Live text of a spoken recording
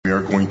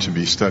are going to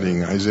be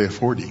studying Isaiah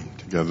 40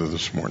 together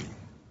this morning.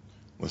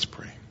 Let's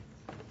pray.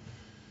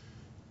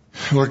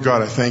 Lord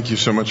God, I thank you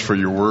so much for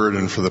your word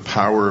and for the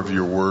power of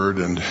your word.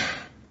 And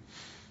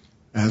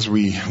as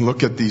we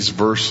look at these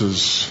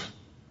verses,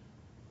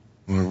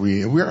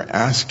 we are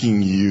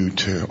asking you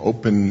to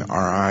open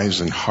our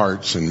eyes and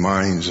hearts and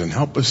minds and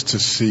help us to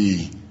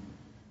see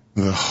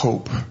the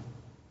hope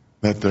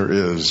that there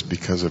is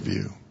because of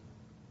you.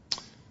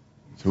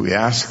 So we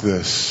ask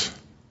this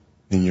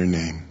in your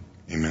name.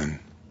 Amen.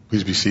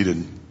 Please be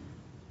seated.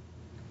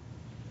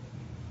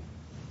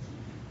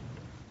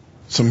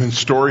 Some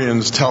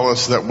historians tell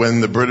us that when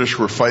the British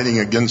were fighting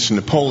against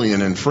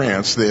Napoleon in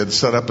France, they had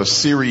set up a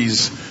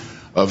series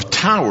of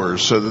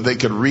towers so that they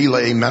could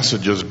relay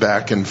messages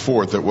back and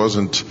forth. It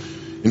wasn't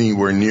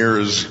anywhere near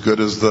as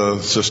good as the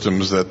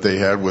systems that they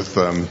had with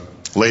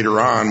later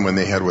on when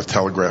they had with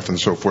telegraph and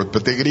so forth,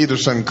 but they could either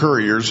send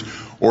couriers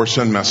or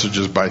send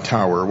messages by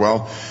tower.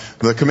 Well,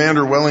 the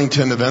commander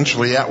Wellington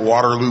eventually at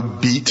Waterloo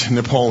beat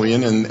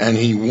Napoleon and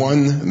he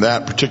won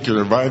that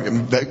particular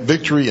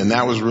victory, and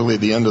that was really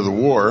the end of the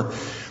war.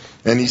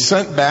 And he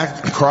sent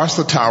back across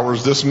the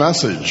towers this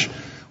message: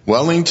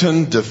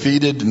 Wellington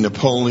defeated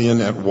Napoleon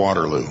at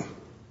Waterloo.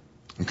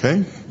 Okay,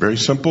 very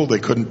simple. They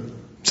couldn't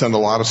send a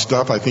lot of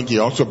stuff. I think he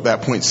also at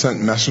that point sent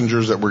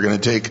messengers that were going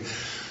to take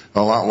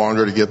a lot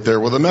longer to get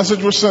there. Well, the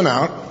message was sent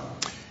out,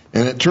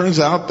 and it turns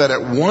out that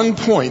at one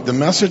point the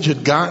message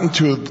had gotten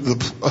to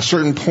a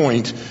certain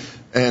point,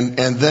 and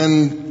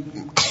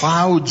then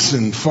clouds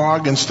and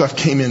fog and stuff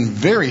came in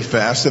very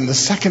fast, and the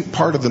second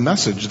part of the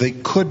message they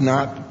could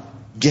not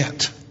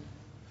get.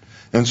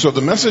 And so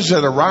the message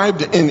that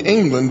arrived in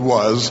England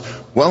was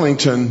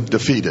Wellington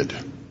defeated.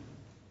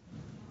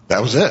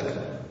 That was it.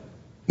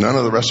 None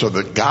of the rest of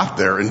it got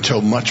there until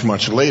much,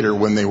 much later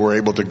when they were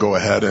able to go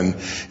ahead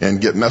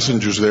and get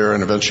messengers there,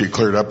 and eventually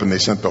cleared up and they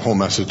sent the whole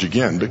message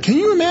again. But can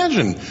you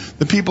imagine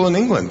the people in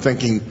England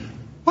thinking,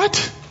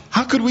 what?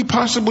 How could we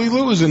possibly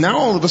lose? And now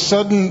all of a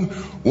sudden,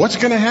 what's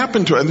going to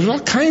happen to it? And there's all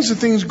kinds of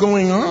things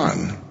going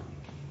on.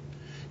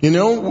 You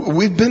know,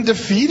 we've been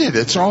defeated.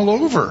 It's all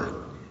over.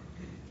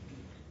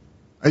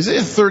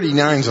 Isaiah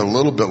 39 is a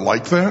little bit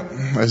like that.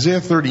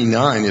 Isaiah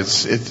 39,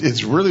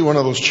 it's really one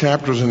of those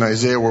chapters in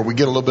Isaiah where we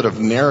get a little bit of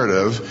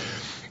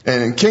narrative.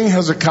 And King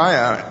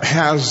Hezekiah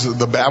has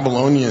the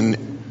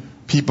Babylonian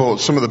people,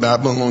 some of the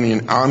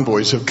Babylonian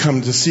envoys have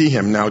come to see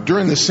him. Now,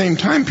 during the same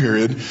time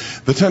period,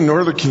 the 10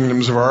 northern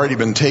kingdoms have already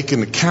been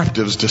taken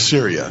captives to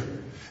Syria.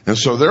 And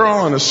so they're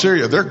all in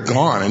Assyria. They're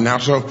gone. And now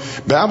so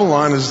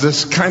Babylon is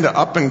this kind of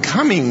up and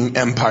coming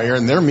empire,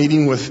 and they're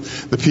meeting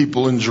with the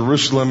people in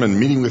Jerusalem and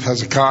meeting with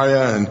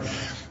Hezekiah. And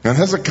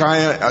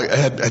Hezekiah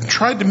had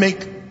tried to make,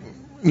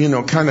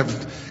 kind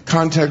of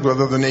contact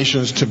with other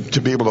nations to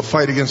be able to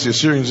fight against the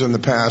Assyrians in the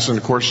past. And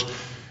of course,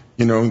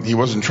 he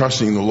wasn't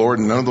trusting the Lord,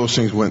 and none of those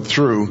things went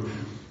through.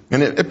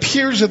 And it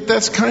appears that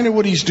that's kind of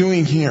what he's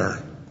doing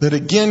here. That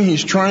again,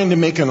 he's trying to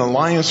make an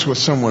alliance with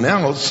someone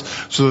else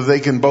so that they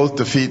can both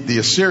defeat the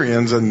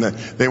Assyrians and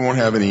that they won't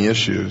have any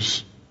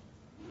issues.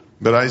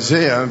 But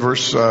Isaiah,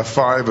 verse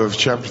 5 of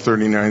chapter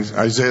 39,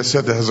 Isaiah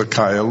said to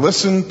Hezekiah,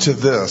 listen to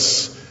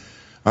this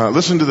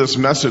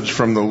message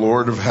from the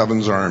Lord of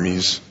heaven's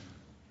armies.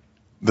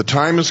 The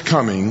time is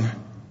coming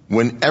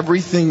when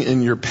everything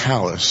in your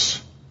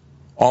palace,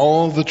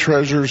 all the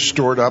treasures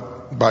stored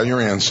up by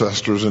your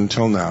ancestors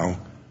until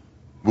now,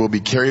 will be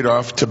carried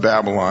off to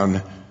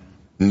Babylon,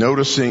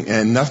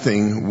 and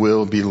nothing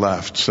will be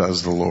left,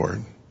 says the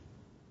Lord.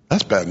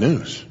 That's bad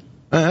news.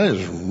 That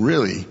is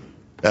really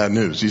bad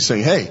news. He's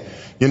saying, hey,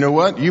 you know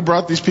what? You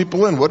brought these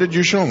people in. What did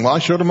you show them? Well, I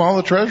showed them all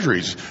the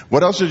treasuries.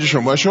 What else did you show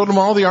them? Well, I showed them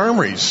all the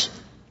armories.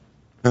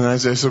 And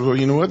Isaiah said, well,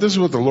 you know what? This is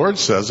what the Lord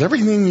says.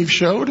 Everything you've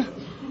showed,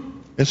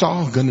 it's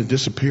all going to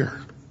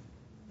disappear.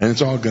 And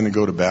it's all going to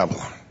go to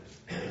Babylon.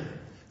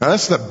 Now,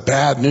 that's the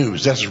bad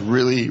news. That's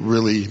really,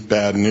 really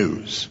bad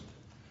news.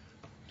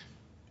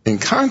 In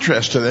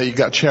contrast to that, you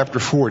got chapter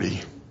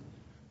 40.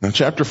 Now,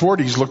 chapter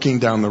 40 is looking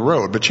down the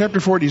road, but chapter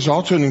 40 is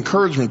also an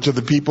encouragement to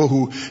the people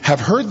who have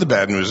heard the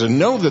bad news and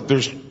know that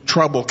there's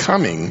trouble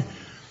coming.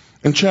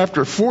 And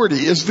chapter 40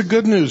 is the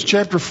good news.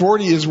 Chapter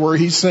 40 is where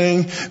he's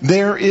saying,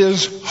 there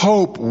is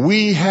hope.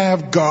 We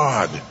have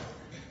God.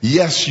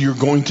 Yes, you're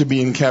going to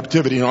be in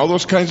captivity, and all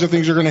those kinds of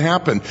things are going to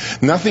happen.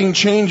 Nothing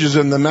changes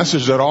in the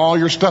message that all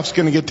your stuff's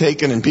going to get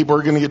taken and people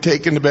are going to get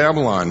taken to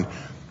Babylon.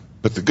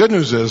 But the good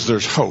news is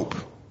there's hope.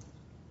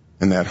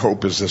 And that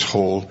hope is this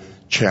whole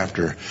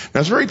chapter. Now,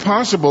 it's very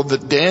possible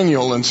that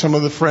Daniel and some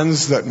of the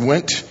friends that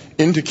went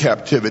into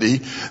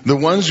captivity, the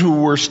ones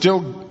who were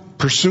still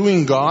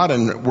pursuing God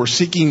and were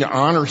seeking to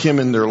honor him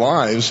in their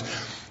lives,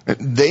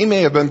 they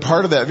may have been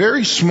part of that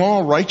very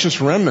small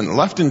righteous remnant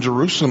left in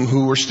Jerusalem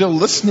who were still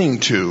listening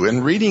to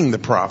and reading the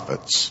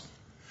prophets.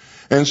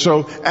 And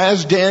so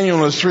as Daniel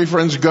and his three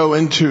friends go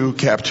into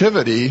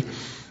captivity,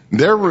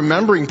 they're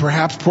remembering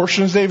perhaps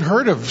portions they've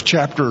heard of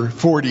chapter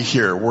 40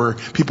 here, where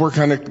people are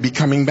kind of be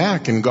coming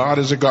back and God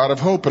is a God of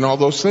hope and all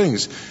those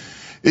things.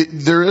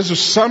 There is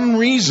some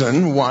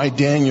reason why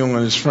Daniel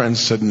and his friends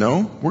said,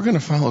 no, we're going to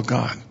follow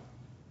God.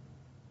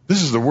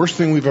 This is the worst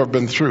thing we've ever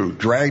been through.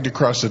 Dragged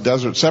across the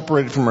desert,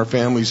 separated from our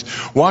families,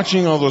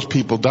 watching all those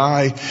people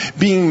die,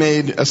 being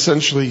made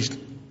essentially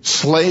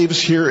slaves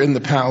here in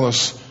the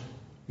palace.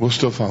 We'll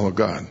still follow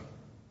God.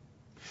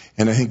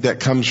 And I think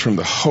that comes from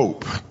the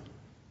hope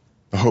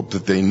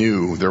that they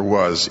knew there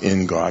was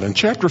in God. And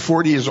chapter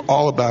 40 is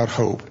all about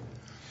hope.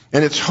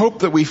 And it's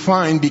hope that we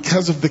find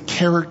because of the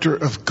character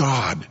of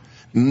God,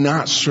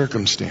 not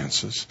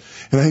circumstances.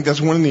 And I think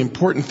that's one of the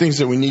important things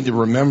that we need to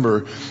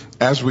remember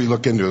as we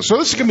look into it. So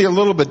this is going to be a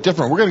little bit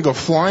different. We're going to go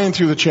flying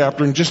through the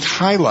chapter and just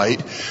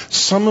highlight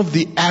some of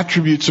the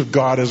attributes of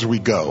God as we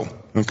go.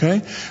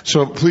 Okay?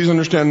 So please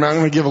understand, I'm not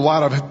going to give a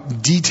lot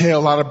of detail,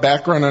 a lot of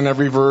background on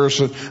every verse.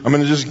 I'm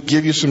going to just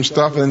give you some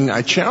stuff, and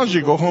I challenge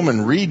you to go home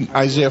and read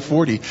Isaiah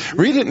 40.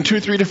 Read it in 2 or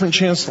 3 different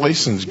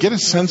translations. Get a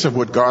sense of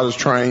what God is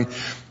trying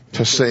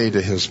to say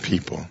to his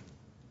people.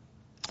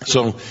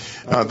 So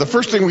the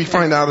first thing we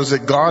find out is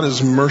that God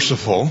is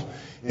merciful,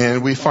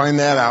 and we find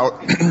that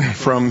out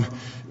from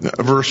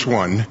verse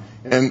 1.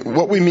 And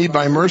what we mean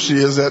by mercy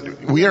is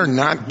that we are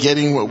not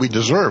getting what we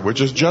deserve, which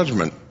is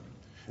judgment.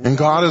 And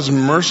God is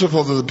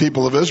merciful to the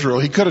people of Israel.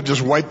 He could have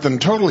just wiped them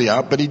totally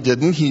out, but he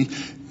didn't. He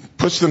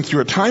puts them through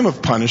a time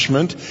of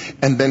punishment,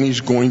 and then he's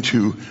going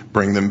to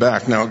bring them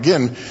back. Now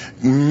again,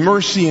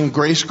 mercy and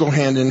grace go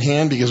hand in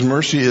hand, because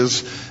mercy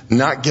is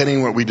not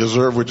getting what we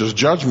deserve, which is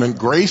judgment.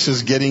 Grace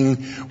is getting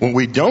what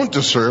we don't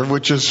deserve,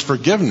 which is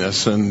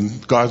forgiveness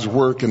and God's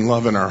work and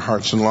love in our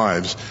hearts and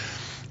lives.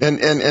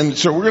 And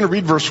so we're going to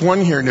read verse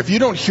 1 here. And if you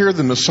don't hear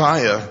the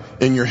Messiah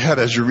in your head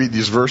as you read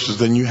these verses,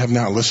 then you have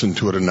not listened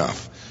to it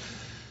enough.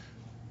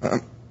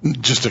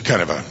 Just a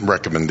kind of a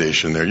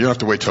recommendation there. You don't have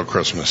to wait till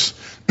Christmas.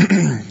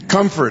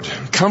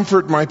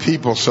 Comfort my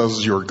people,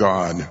 says your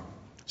God.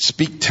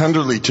 Speak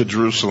tenderly to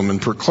Jerusalem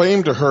and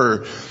proclaim to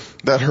her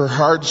that her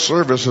hard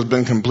service has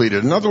been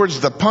completed. In other words,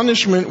 the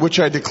punishment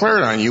which I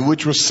declared on you,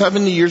 which was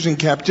 70 years in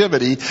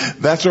captivity,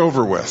 that's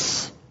over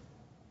with.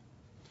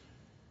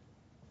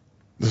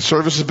 The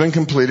service has been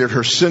completed.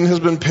 Her sin has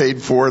been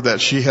paid for, that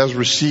she has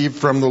received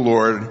from the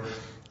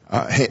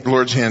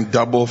Lord's hand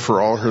double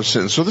for all her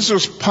sins. So this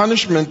was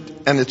punishment,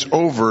 and it's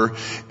over,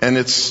 and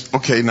it's,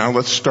 okay, now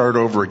let's start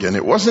over again.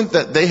 It wasn't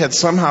that they had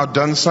somehow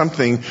done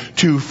something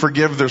to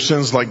forgive their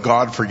sins like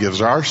God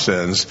forgives our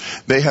sins.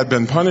 They had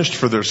been punished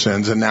for their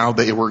sins, and now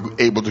they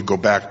were able to go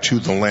back to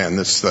the land.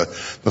 That's the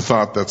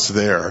thought that's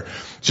there.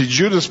 See,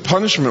 Judah's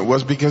punishment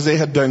was because they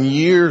had done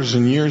years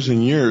and years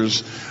and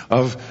years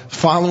of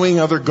following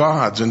other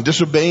gods and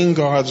disobeying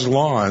God's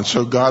law. And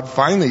so God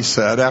finally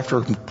said, after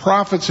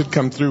prophets had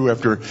come through,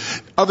 after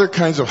other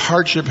kinds of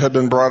hardship had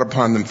been brought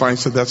upon them, finally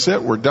said, that's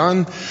it, we're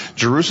done.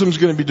 Jerusalem's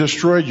going to be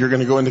destroyed. You're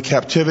going to go into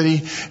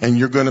captivity, and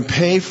you're going to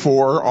pay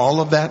for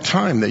all of that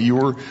time that you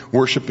were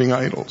worshiping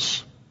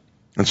idols.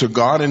 And so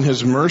God in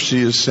his mercy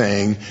is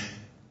saying,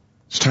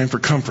 it's time for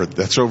comfort.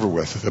 That's over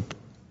with.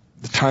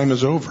 The time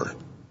is over.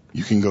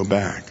 You can go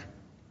back.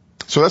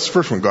 So that's the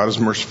first one. God is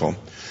merciful.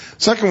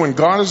 Second one,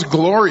 God is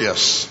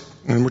glorious.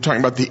 And we're talking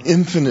about the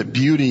infinite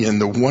beauty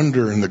and the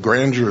wonder and the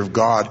grandeur of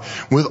God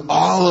with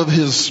all of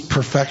his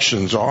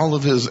perfections, all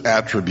of his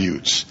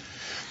attributes.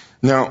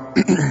 Now,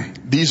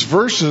 these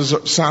verses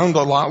sound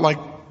a lot like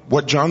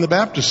what John the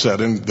Baptist said,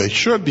 and they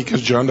should,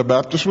 because John the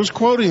Baptist was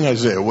quoting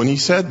Isaiah when he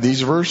said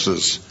these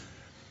verses.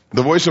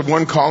 The voice of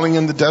one calling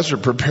in the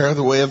desert, prepare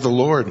the way of the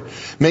Lord.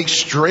 Make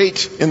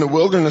straight in the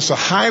wilderness a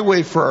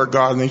highway for our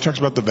God. And he talks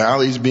about the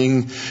valleys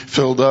being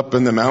filled up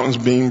and the mountains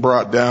being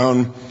brought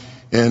down,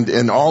 and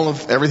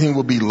everything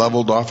will be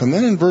leveled off. And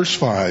then in verse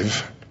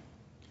 5,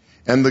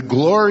 and the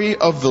glory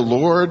of the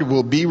Lord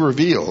will be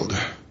revealed,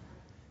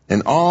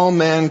 and all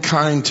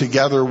mankind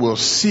together will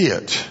see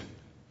it.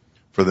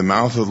 For the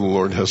mouth of the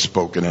Lord has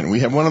spoken. And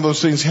we have one of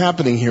those things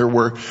happening here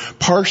where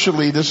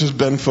partially this has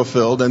been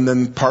fulfilled, and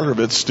then part of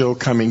it's still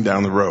coming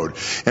down the road.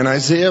 And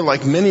Isaiah,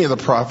 like many of the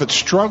prophets,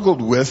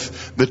 struggled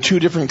with the two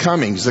different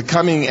comings. The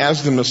coming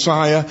as the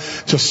Messiah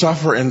to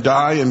suffer and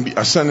die and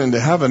ascend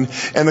into heaven,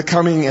 and the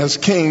coming as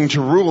king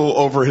to rule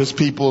over his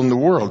people in the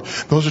world.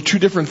 Those are two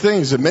different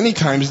things, and many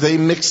times they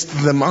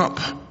mixed them up.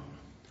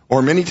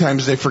 Or many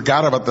times they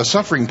forgot about the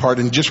suffering part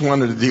and just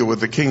wanted to deal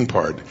with the king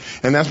part.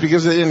 And that's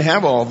because they didn't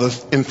have all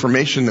the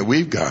information that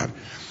we've got.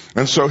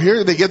 And so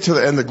here they get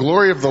to and the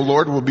glory of the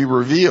Lord will be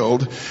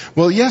revealed.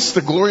 Well, yes,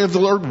 the glory of the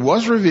Lord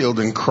was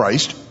revealed in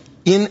Christ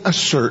in a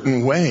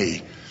certain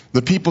way.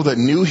 The people that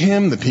knew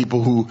him, the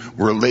people who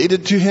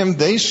related to him,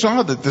 they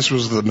saw that this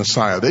was the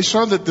Messiah. They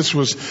saw that this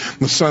was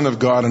the Son of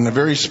God in a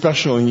very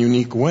special and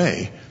unique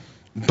way.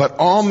 But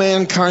all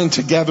mankind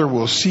together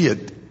will see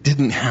it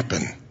didn't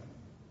happen.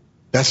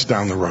 That's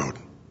down the road.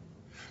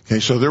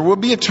 Okay, so there will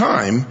be a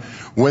time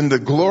when the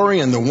glory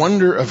and the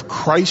wonder of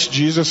Christ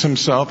Jesus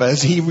himself,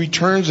 as he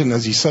returns and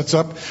as he sets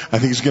up, I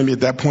think it's going to be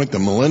at that point the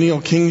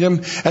millennial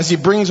kingdom, as he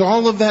brings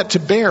all of that to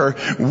bear,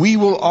 we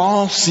will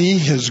all see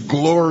his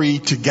glory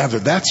together.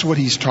 That's what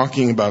he's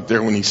talking about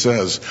there when he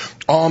says,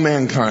 all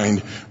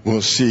mankind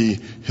will see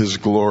his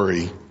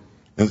glory.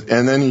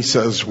 And then he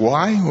says,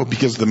 why? Well,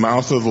 because the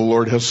mouth of the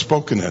Lord has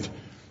spoken it.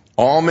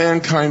 All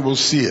mankind will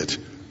see it.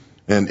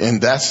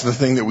 And that's the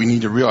thing that we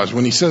need to realize.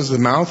 When he says the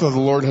mouth of the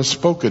Lord has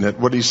spoken it,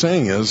 what he's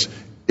saying is,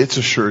 it's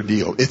a sure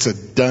deal. It's a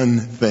done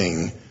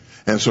thing.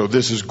 And so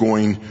this is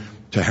going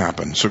to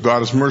happen. So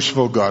God is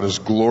merciful. God is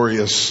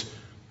glorious.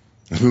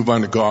 Let's move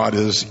on to God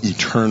is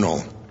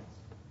eternal.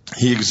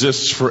 He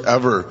exists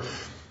forever.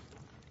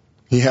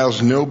 He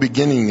has no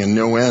beginning and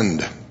no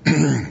end.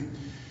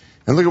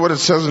 And look at what it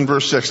says in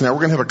verse 6. Now we're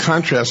going to have a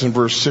contrast in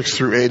verse 6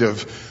 through 8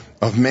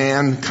 of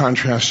man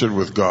contrasted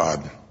with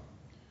God.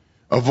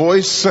 A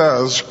voice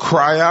says,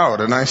 cry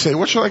out. And I say,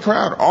 what shall I cry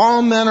out?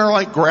 All men are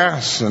like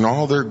grass, and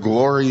all their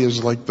glory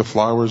is like the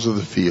flowers of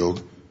the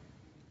field.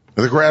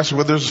 The grass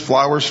withers,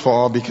 flowers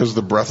fall, because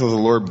the breath of the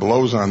Lord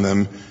blows on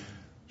them.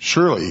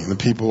 Surely the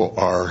people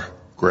are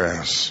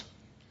grass.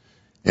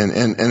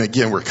 And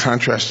again, we're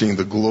contrasting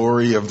the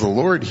glory of the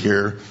Lord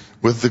here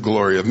with the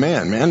glory of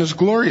man. Man is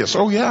glorious.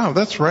 Oh yeah,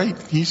 that's right.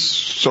 He's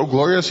so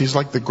glorious. He's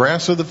like the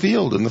grass of the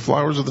field and the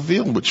flowers of the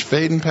field, which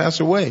fade and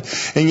pass away.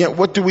 And yet,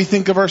 what do we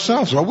think of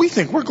ourselves? Well, we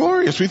think we're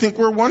glorious. We think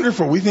we're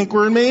wonderful. We think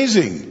we're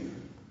amazing.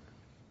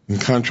 In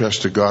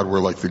contrast to God,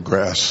 we're like the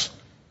grass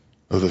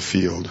of the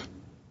field.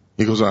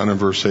 He goes on in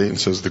verse 8 and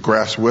says, the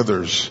grass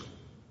withers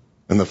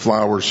and the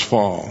flowers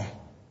fall.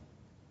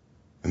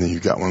 And then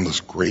you've got one of those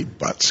great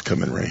buts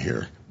coming right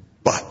here.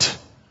 But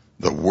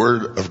the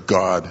word of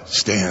God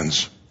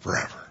stands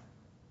forever.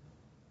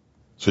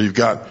 So you've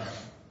got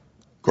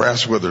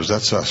grass withers,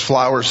 that's us.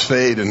 Flowers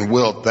fade and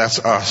wilt, that's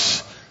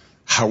us.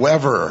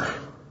 However,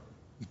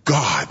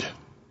 God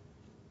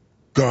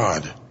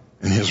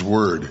and his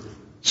word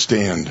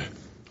stand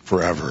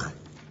forever.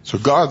 So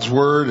God's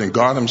word and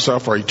God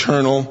himself are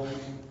eternal.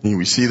 And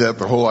we see that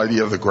the whole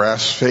idea of the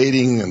grass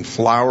fading and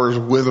flowers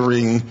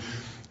withering.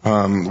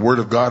 The word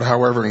of God,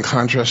 however, in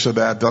contrast to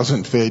that,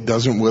 doesn't fade,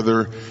 doesn't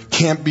wither,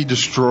 can't be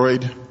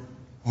destroyed.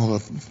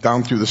 Well,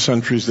 down through the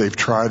centuries they've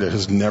tried, it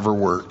has never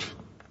worked.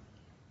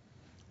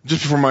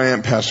 Just before my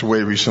aunt passed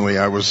away recently,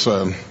 I was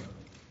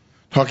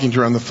talking to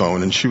her on the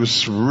phone, and she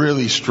was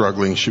really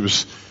struggling. She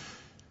was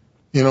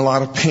in a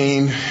lot of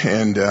pain,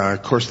 and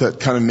of course that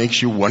kind of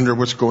makes you wonder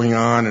what's going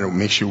on, and it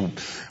makes you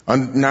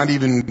not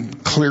even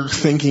clear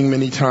thinking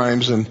many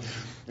times.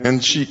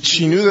 And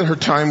she knew that her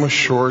time was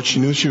short. She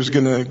knew she was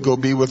going to go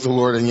be with the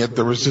Lord, and yet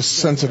there was this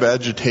sense of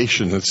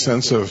agitation, this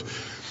sense of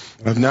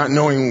not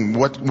knowing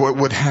what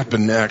would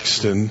happen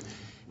next. And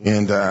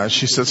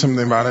she said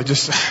something about,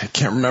 I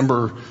can't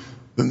remember,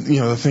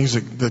 the things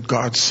that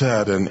God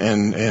said.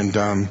 And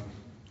had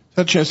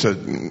a chance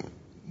to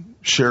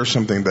share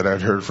something that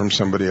I'd heard from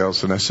somebody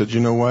else. And I said, you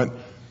know what?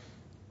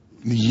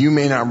 You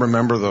may not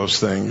remember those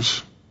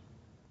things.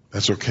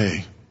 That's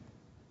okay.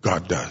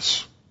 God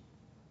does.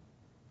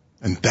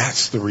 And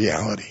that's the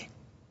reality.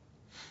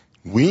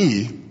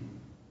 We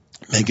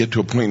may get to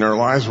a point in our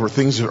lives where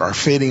things are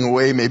fading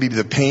away. Maybe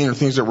the pain or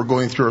things that we're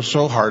going through are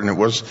so hard, and it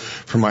was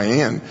for my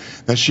aunt,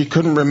 that she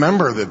couldn't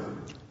remember that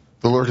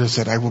the Lord has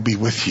said, I will be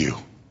with you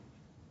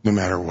no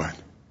matter what.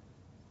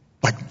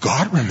 But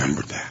God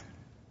remembered that.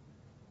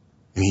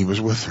 And he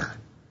was with her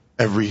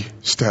every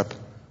step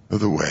of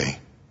the way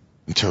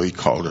until he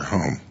called her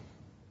home.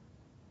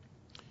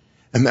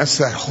 And that's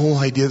that whole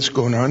idea that's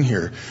going on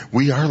here.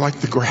 We are like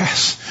the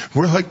grass.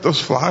 We're like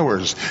those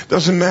flowers.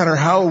 Doesn't matter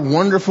how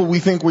wonderful we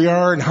think we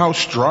are and how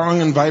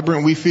strong and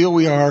vibrant we feel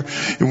we are.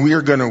 And we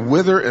are going to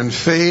wither and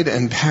fade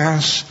and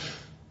pass.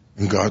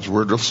 And God's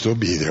word will still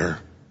be there.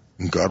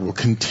 And God will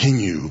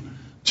continue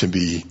to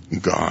be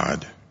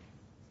God.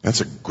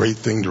 That's a great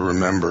thing to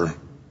remember.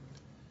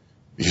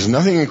 Because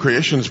nothing in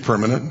creation is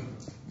permanent.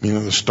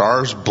 The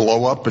stars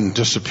blow up and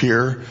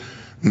disappear.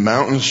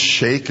 Mountains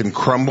shake and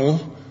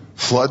crumble.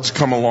 Floods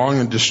come along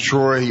and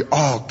destroy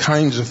all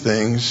kinds of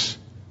things.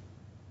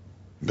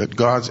 But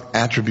God's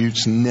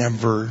attributes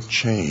never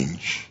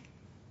change.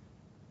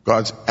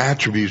 God's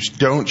attributes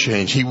don't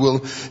change.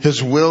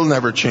 His will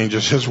never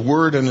changes. His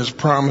word and his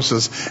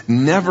promises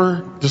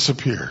never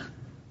disappear.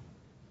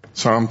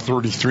 Psalm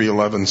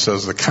 33:11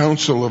 says, the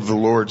counsel of the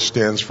Lord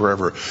stands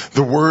forever.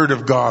 The word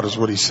of God is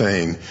what he's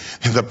saying.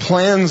 And the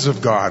plans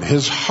of God,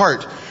 his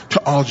heart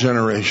to all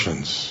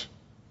generations.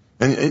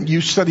 And you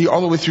study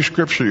all the way through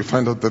Scripture, you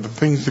find out that the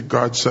things that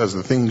God says,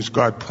 the things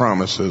God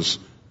promises,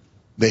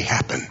 they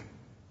happen.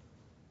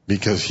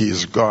 Because he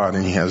is God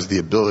and he has the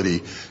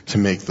ability to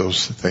make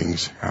those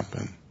things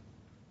happen.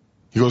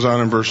 He goes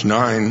on in verse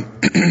 9,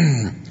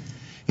 and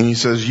he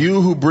says,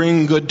 you who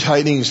bring good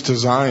tidings to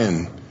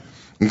Zion,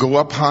 and go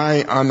up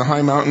high on the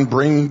high mountain,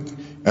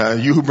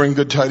 you who bring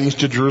good tidings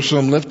to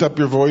Jerusalem, lift up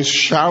your voice,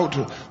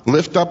 shout,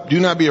 lift up,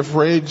 do not be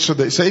afraid. So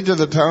they say to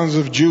the towns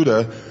of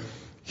Judah,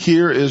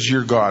 here is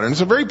your God. And it's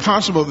very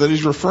possible that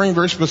he's referring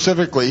very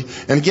specifically,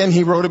 and again,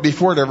 he wrote it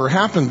before it ever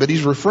happened, but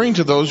he's referring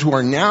to those who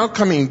are now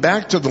coming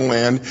back to the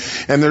land,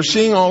 and they're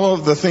seeing all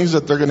of the things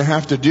that they're going to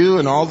have to do,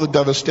 and all the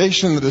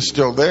devastation that is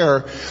still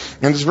there.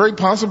 And it's very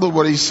possible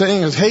what he's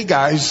saying is, hey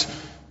guys,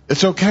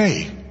 it's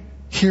okay.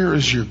 Here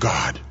is your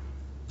God.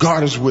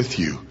 God is with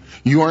you.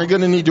 You aren't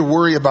going to need to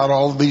worry about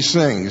all of these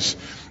things.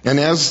 And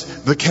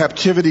as the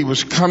captivity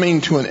was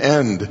coming to an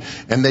end,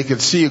 and they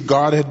could see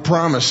God had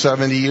promised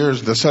 70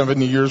 years, the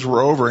 70 years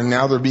were over, and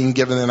now they're being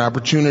given an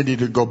opportunity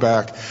to go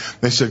back.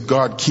 They said,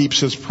 God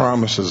keeps his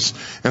promises.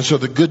 And so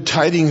the good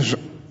tidings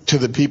to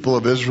the people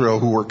of Israel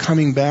who were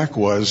coming back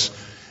was,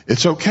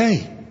 it's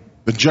okay.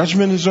 The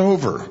judgment is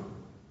over.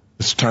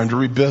 It's time to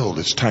rebuild.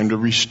 It's time to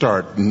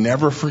restart.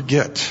 Never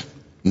forget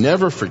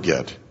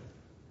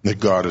that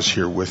God is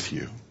here with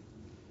you.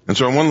 And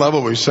so on one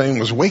level what he's saying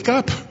was, wake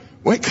up.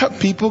 Wake up,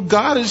 people.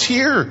 God is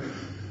here.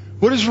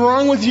 What is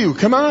wrong with you?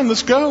 Come on,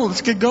 let's go.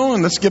 Let's get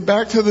going. Let's get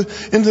back into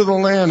the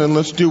land, and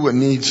let's do what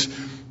needs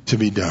to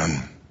be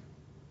done.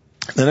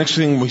 The next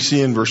thing we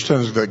see in verse 10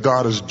 is that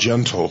God is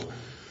gentle.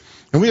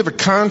 And we have a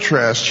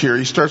contrast here.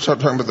 He starts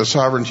out talking about the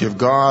sovereignty of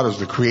God as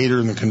the creator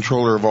and the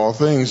controller of all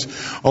things,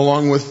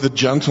 along with the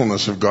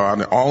gentleness of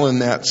God, all in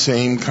that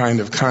same kind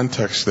of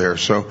context there.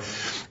 So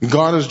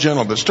God is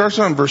gentle. But it starts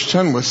out in verse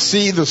 10 with,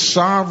 see, the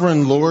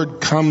sovereign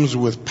Lord comes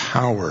with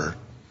power,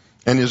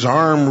 and his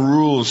arm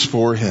rules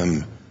for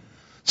him.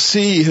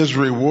 See, his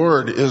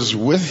reward is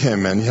with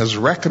him, and his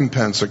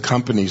recompense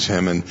accompanies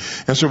him. And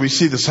so we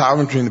see the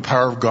sovereignty and the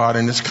power of God,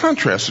 and it's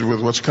contrasted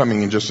with what's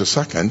coming in just a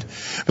second.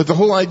 But the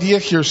whole idea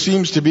here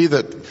seems to be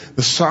that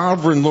the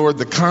sovereign Lord,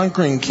 the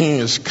conquering king,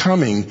 is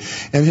coming,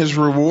 and his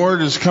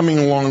reward is coming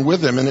along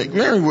with him. And it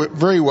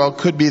very well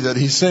could be that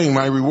he's saying,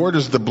 my reward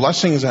is the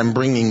blessings I'm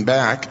bringing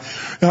back.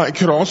 It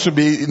could also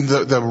be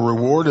the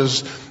reward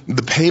is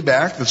the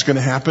payback that's going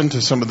to happen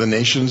to some of the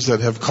nations that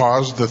have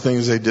caused the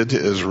things they did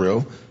to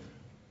Israel.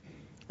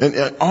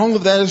 And all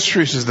of that is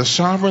true. He says the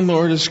sovereign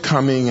Lord is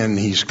coming, and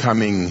he's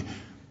coming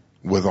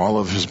with all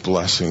of his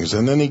blessings.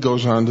 And then he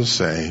goes on to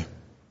say,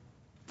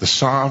 the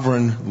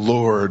sovereign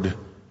Lord,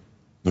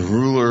 the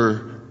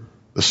ruler,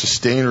 the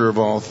sustainer of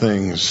all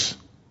things,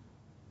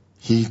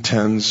 he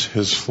tends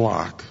his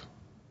flock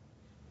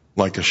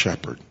like a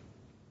shepherd.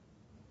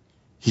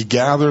 He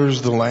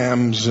gathers the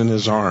lambs in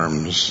his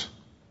arms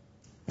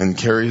and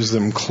carries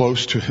them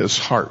close to his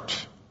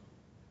heart.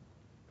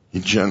 He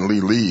gently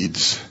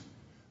leads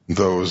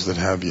those that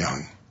have young.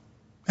 Isn't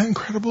that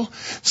incredible?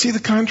 See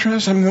the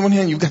contrast? I mean, on the one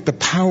hand, you've got the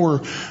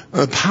power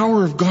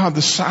of God,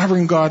 the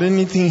sovereign God.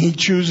 Anything he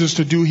chooses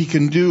to do, he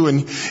can do,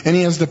 and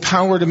he has the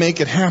power to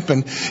make it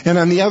happen. And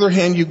on the other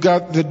hand, you've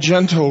got the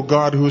gentle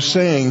God who's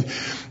saying,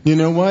 you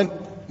know what?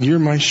 You're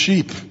my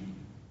sheep,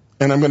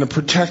 and I'm going to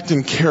protect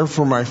and care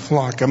for my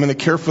flock. I'm going to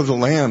care for the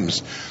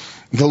lambs.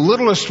 The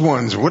littlest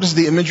ones. What is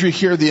the imagery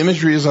here? The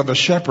imagery is of a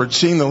shepherd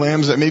seeing the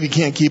lambs that maybe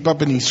can't keep up,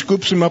 and he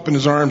scoops them up in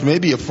his arms,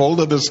 maybe a fold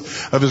of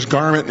his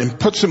garment, and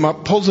puts them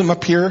up, pulls them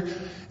up here,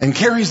 and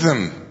carries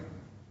them.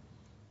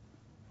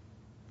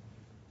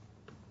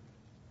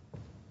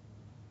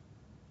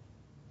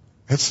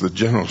 That's the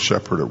gentle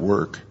shepherd at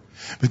work.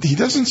 But he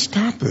doesn't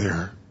stop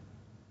there.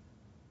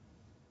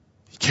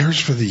 He cares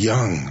for the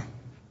young,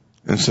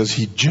 and says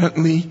he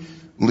gently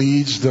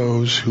leads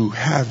those who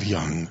have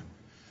young.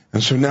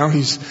 And so now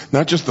he's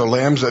not just the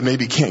lambs that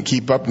maybe can't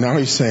keep up. Now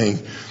he's saying,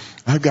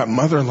 I've got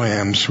mother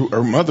lambs who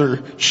are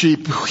mother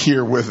sheep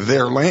here with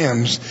their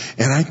lambs,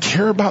 and I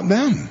care about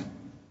them.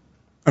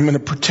 I'm going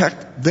to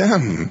protect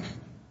them.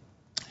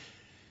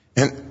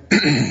 And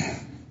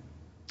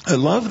I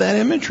love that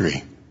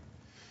imagery.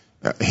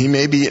 He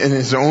may be in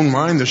his own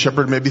mind, the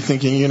shepherd may be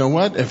thinking, you know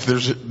what? If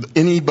there's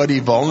anybody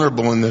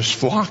vulnerable in this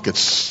flock,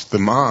 it's the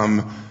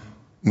mom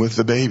with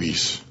the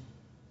babies.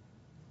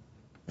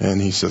 And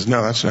he says,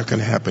 no, that's not going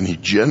to happen. He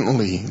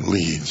gently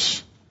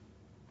leads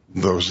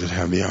those that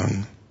have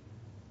young.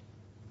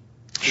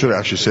 Should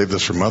actually save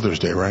this for Mother's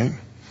Day, right?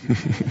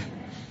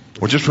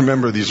 Well, just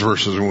remember these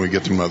verses when we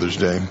get to Mother's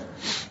Day.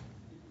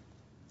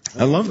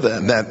 I love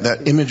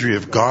that imagery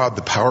of God,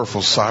 the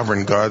powerful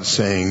sovereign God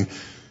saying,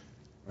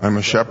 I'm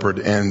a shepherd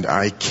and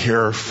I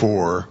care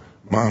for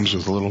moms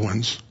with little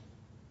ones.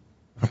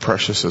 How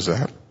precious is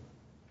that?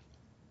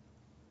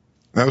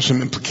 Now,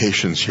 some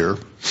implications here.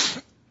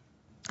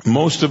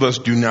 Most of us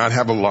do not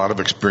have a lot of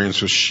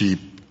experience with sheep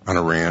on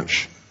a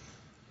ranch.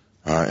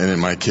 And in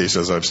my case,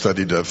 as I've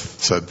studied, I've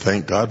said,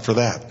 thank God for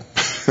that.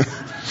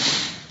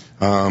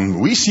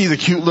 We see the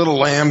cute little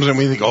lambs and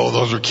we think, oh,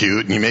 those are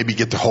cute. And you maybe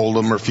get to hold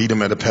them or feed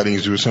them at a petting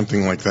zoo or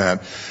something like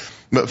that.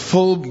 But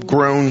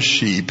full-grown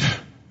sheep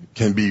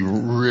can be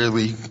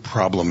really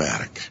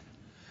problematic.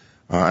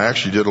 I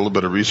actually did a little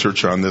bit of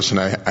research on this, and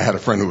I had a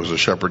friend who was a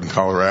shepherd in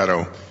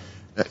Colorado.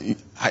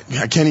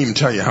 I can't even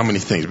tell you how many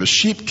things, but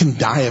sheep can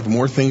die of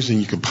more things than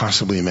you could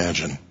possibly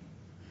imagine.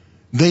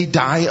 They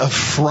die of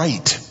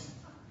fright.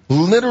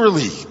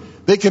 Literally.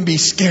 They can be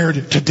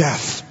scared to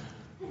death.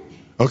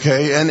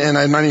 Okay? And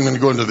I'm not even going to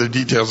go into the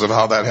details of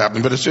how that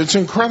happened, but it's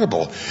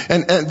incredible.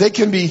 And they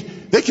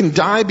can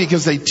die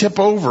because they tip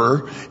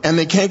over and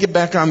they can't get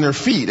back on their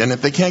feet. And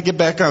if they can't get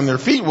back on their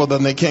feet, well,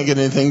 then they can't get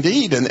anything to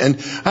eat.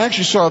 And I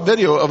actually saw a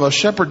video of a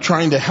shepherd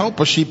trying to help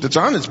a sheep that's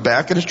on its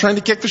back and is trying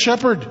to kick the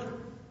shepherd.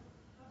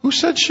 Who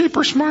said sheep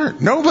are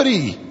smart?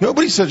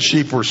 Nobody said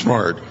sheep were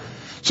smart.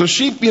 So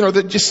sheep,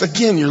 that just,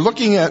 again, you're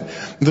looking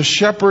at the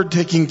shepherd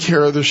taking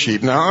care of the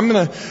sheep. Now, I'm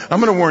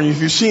gonna warn you,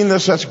 if you've seen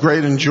this, that's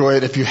great, enjoy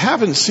it. If you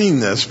haven't seen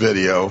this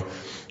video,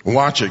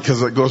 watch it,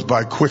 because it goes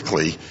by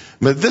quickly.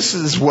 But this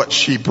is what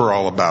sheep are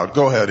all about.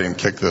 Go ahead and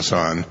kick this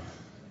on.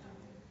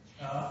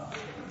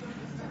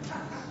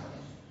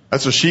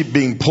 That's a sheep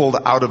being pulled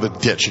out of a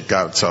ditch it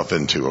got itself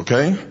into,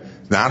 okay?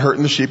 Not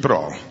hurting the sheep at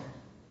all.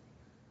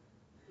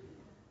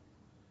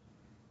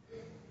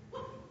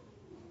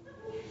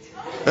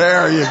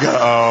 There you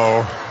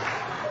go.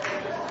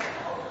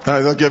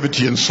 They'll give it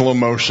to you in slow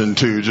motion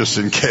too, just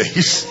in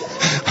case.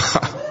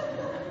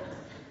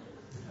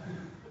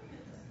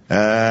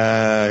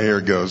 Here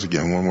it goes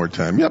again, one more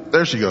time. Yep,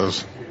 there she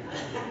goes.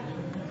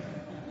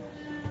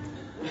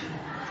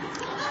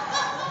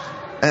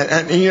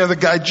 And the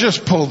guy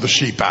just pulled the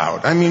sheep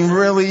out. I mean,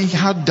 really,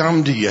 how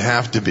dumb do you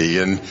have to be?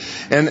 And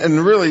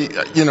really,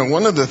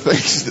 one of the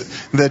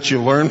things that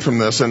you learn from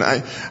this, and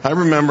I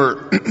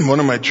remember one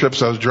of my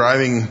trips, I was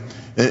driving,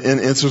 and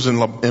this was in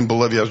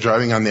Bolivia. I was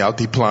driving on the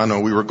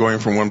Altiplano. We were going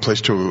from one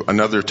place to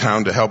another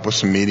town to help with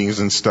some meetings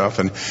and stuff.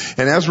 And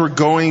as we're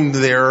going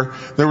there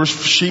was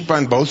sheep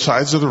on both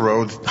sides of the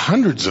road,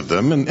 hundreds of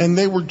them, and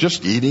they were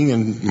just eating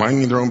and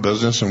minding their own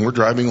business, and we're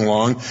driving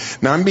along.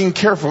 Now I'm being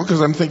careful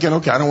because I'm thinking,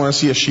 okay, I don't want to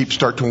see a sheep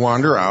start to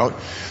wander out.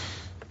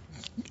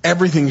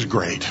 Everything's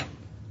great.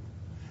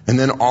 And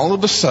then all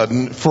of a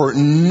sudden, for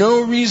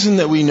no reason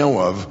that we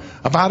know of,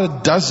 about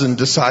a dozen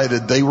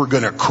decided they were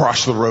going to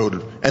cross the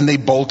road, and they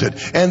bolted.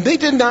 And they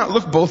did not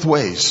look both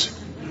ways.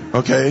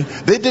 Okay?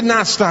 They did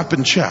not stop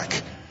and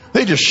check.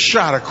 They just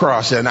shot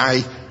across, and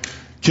I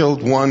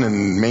killed one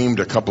and maimed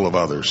a couple of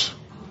others.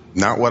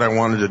 Not what I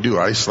wanted to do.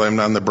 I slammed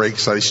on the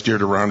brakes. I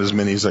steered around as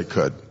many as I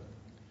could.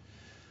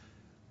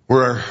 We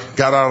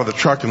got out of the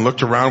truck and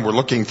looked around. We're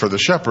looking for the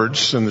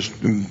shepherds,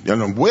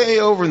 and way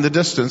over in the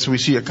distance, we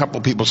see a couple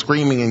people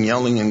screaming and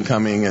yelling and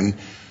coming, and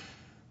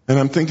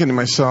I'm thinking to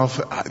myself,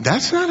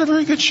 that's not a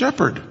very good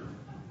shepherd.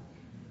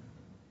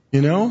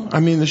 I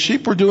mean, the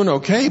sheep were doing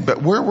okay,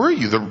 but where were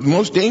you? The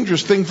most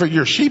dangerous thing for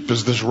your sheep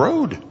is this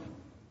road.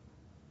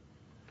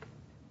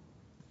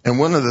 And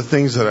one of the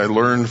things that I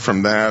learned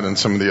from that and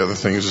some of the other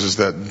things is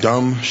that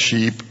dumb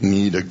sheep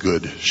need a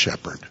good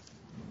shepherd.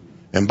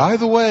 And by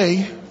the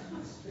way,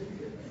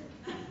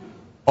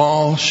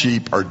 all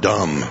sheep are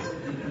dumb.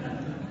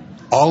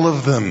 All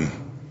of them.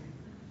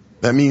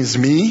 That means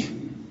me,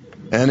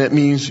 and it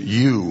means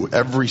you.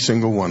 Every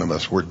single one of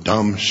us. We're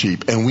dumb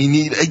sheep. And we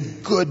need a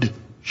good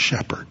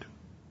shepherd.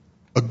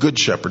 A good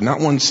shepherd. Not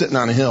one sitting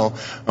on a hill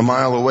a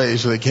mile away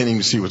so they can't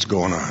even see what's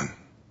going on.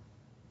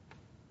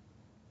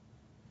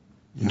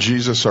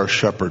 Jesus, our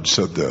shepherd,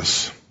 said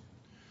this.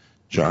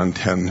 John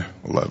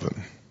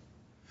 10:11.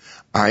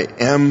 I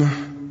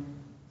am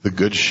the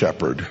good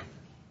shepherd.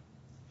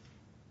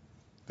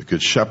 The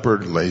good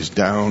shepherd lays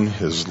down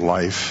his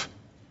life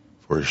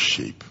for his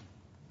sheep.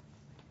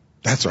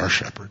 That's our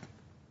shepherd.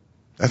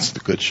 That's the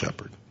good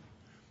shepherd.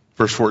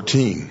 Verse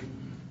 14.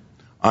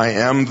 I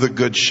am the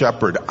good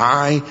shepherd.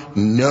 I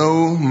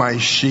know my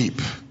sheep,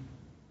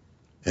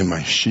 and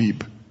my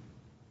sheep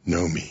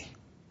know me.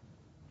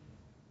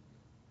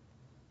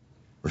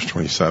 Verse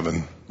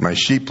 27. My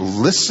sheep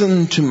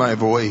listen to my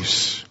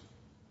voice.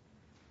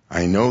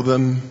 I know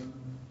them,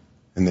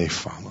 and they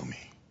follow me.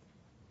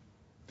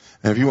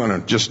 And if you want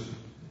to just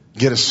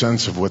get a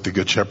sense of what the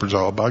Good Shepherd's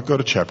all about, go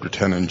to chapter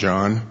 10 in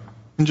John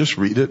and just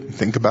read it and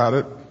think about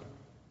it.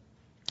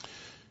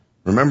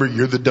 Remember,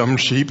 you're the dumb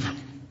sheep,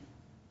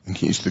 and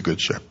he's the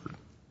Good Shepherd.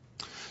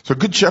 So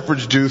good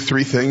shepherds do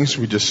three things.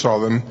 We just saw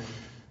them.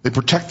 They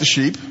protect the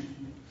sheep.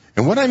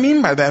 And what I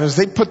mean by that is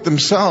they put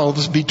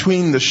themselves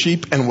between the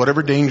sheep and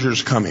whatever danger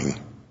is coming.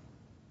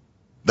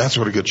 That's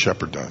what a good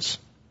shepherd does.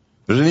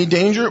 If there's any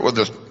danger, well,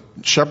 the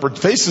shepherd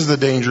faces the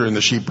danger and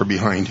the sheep are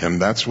behind him.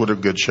 That's what a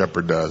good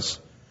shepherd does.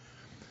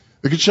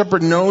 The good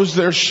shepherd knows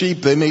their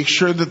sheep. They make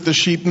sure that the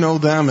sheep know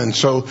them. And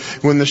so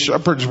when the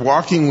shepherd's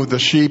walking with the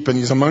sheep and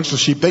he's amongst the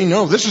sheep, they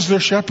know this is their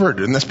shepherd.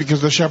 And that's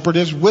because the shepherd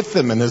is with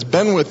them and has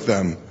been with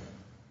them.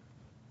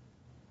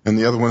 And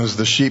the other one is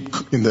the sheep,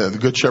 the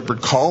good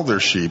shepherd called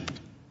their sheep.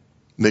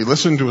 They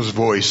listen to his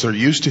voice. They're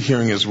used to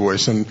hearing his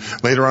voice. And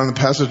later on in the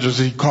passages,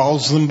 he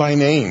calls them by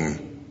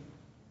name.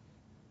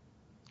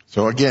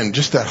 So again,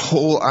 just that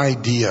whole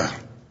idea.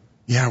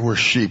 Yeah, we're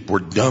sheep. We're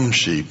dumb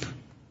sheep.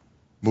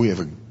 But we have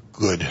a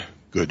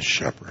good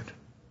shepherd.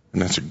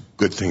 And that's a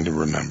good thing to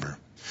remember.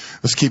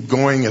 Let's keep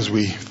going as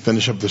we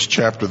finish up this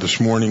chapter this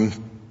morning.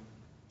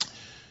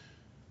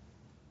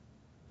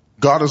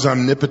 God is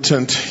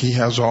omnipotent. He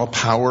has all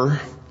power.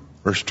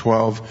 Verse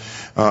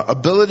 12.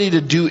 Ability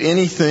to do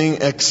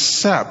anything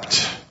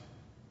except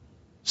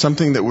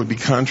something that would be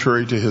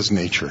contrary to his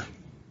nature.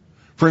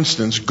 For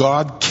instance,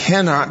 God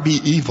cannot be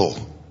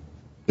evil.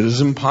 It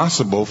is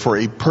impossible for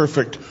a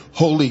perfect,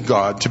 holy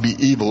God to be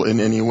evil in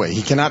any way.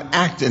 He cannot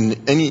act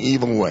in any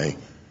evil way.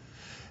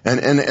 And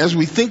as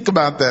we think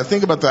about that,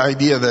 think about the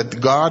idea that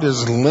God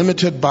is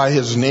limited by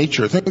his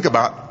nature. Think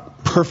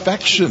about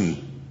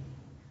perfection.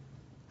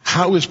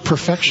 How is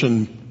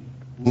perfection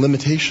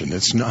limitation?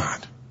 It's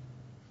not.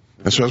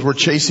 And so as we're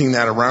chasing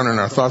that around in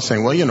our thoughts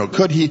saying, well,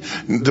 could he?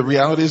 The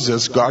reality is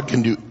this: God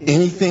can do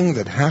anything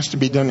that has to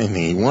be done,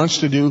 anything he wants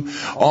to do,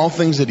 all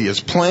things that he has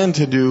planned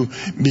to do,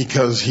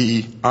 because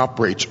he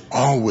operates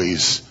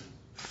always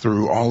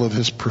through all of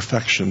his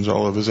perfections.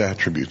 All of his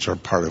attributes are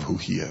part of who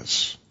he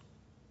is.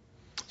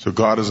 So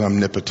God is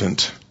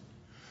omnipotent.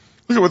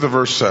 Look at what the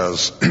verse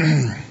says.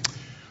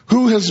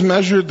 Who has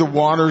measured the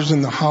waters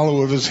in the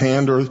hollow of his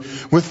hand, or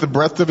with the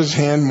breadth of his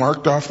hand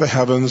marked off the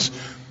heavens?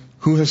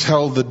 Who has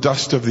held the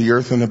dust of the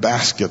earth in a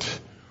basket,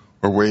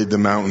 or weighed the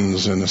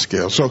mountains in a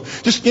scale? So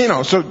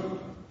so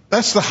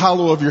that's the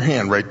hollow of your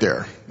hand right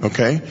there.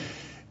 Okay.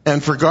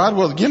 And for God,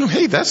 well,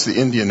 hey, that's the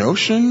Indian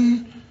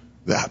Ocean,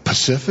 the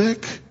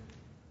Pacific.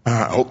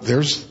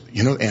 There's,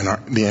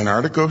 the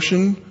Antarctic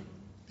Ocean,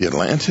 the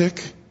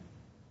Atlantic,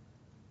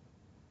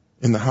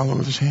 in the hollow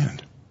of his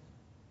hand.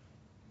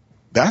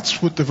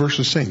 That's what the verse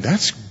is saying.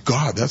 That's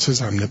God. That's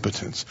his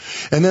omnipotence.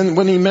 And then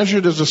when he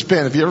measured as a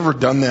span, have you ever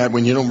done that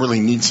when you don't really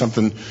need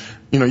something?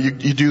 You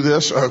do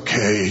this.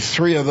 Okay,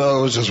 3 of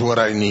those is what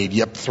I need.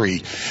 Yep,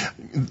 3.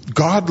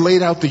 God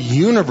laid out the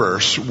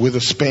universe with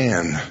a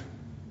span.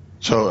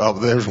 So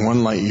there's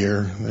 1 light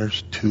year.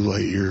 There's 2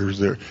 light years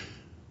there.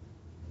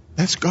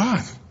 That's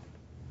God.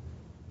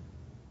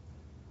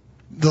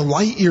 The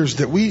light years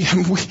that we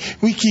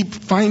keep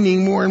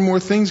finding more and more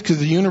things because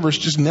the universe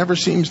just never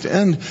seems to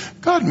end.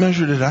 God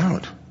measured it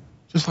out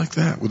just like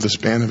that with the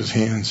span of his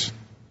hands.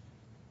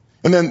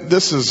 And then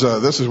this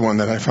is one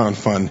that I found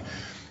fun.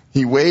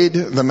 He weighed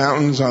the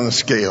mountains on the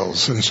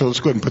scales. And so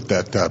let's go ahead and put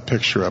that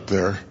picture up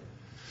there.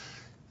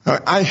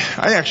 I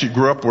actually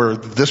grew up where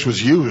this was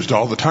used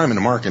all the time in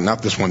the market,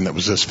 not this one that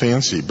was this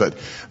fancy. But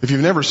if you've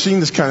never seen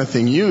this kind of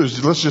thing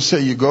used, let's just say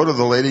you go to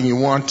the lady and you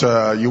want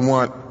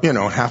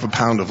half a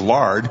pound of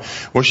lard.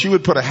 Well, she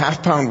would put a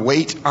half pound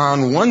weight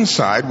on one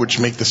side,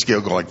 which make the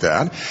scale go like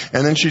that.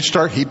 And then she'd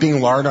start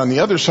heaping lard on the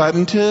other side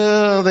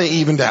until they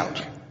evened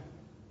out.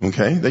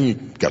 Okay. Then you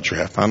got your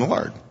half pound of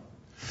lard.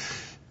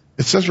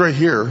 It says right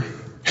here,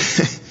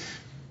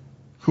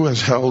 who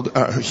has held,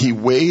 he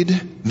weighed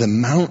the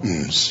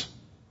mountains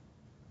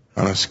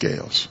on the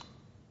scales.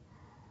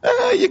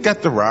 You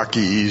got the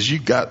Rockies, you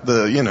got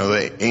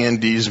the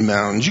Andes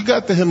Mountains, you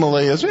got the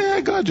Himalayas.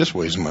 God just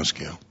weighs them on a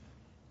scale.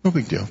 No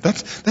big deal.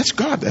 That's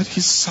God. That's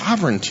his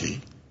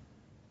sovereignty.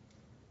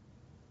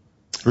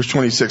 Verse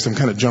 26, I'm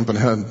kind of jumping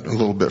ahead a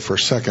little bit for a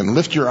second.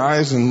 Lift your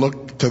eyes and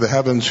look to the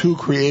heavens. Who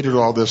created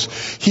all this?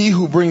 He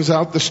who brings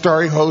out the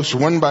starry host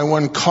one by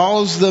one,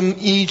 calls them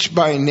each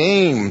by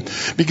name,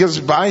 because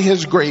by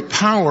his great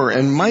power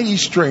and mighty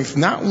strength,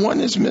 not one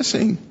is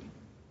missing.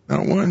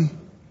 Not one.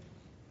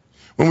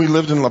 When we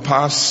lived in La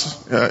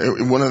Paz,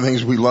 one of the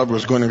things we loved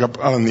was going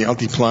up on the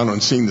Altiplano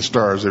and seeing the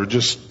stars. They were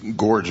just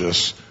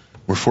gorgeous.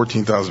 We're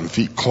 14,000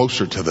 feet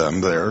closer to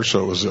them there,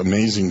 so it was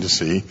amazing to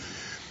see.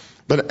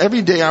 But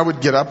every day I would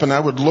get up and I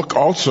would look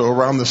also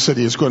around the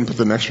city. Let's go ahead and put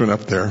the next one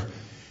up there.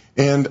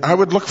 And I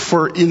would look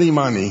for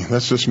Illimani.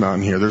 That's this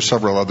mountain here. There's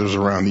several others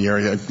around the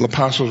area. La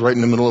Paz was right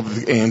in the middle of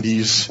the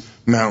Andes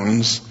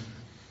Mountains.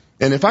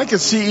 And if I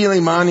could see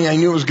Illimani, I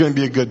knew it was going to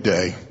be a good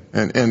day.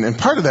 And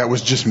part of that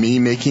was just me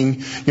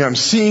making, I'm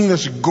seeing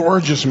this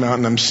gorgeous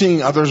mountain. I'm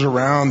seeing others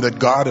around that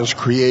God has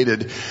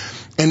created.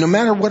 And no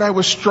matter what I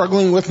was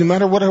struggling with, no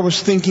matter what I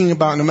was thinking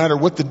about, no matter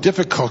what the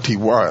difficulty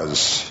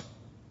was,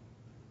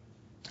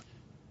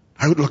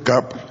 I would look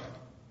up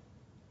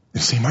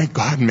and say, my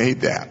God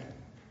made that.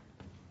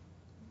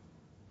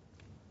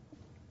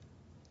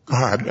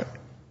 God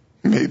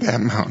made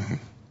that mountain.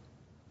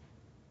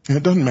 And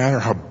it doesn't matter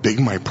how big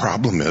my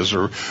problem is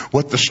or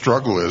what the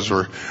struggle is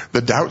or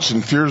the doubts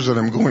and fears that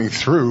I'm going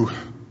through.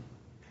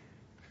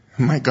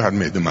 My God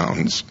made the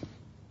mountains.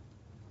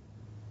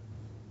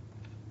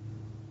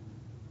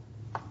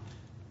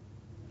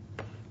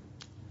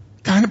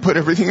 Kind of put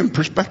everything in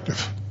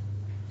perspective.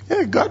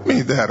 Yeah, God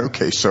made that.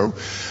 Okay, so the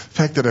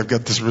fact that I've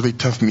got this really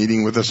tough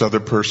meeting with this other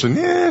person,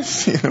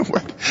 yes, you know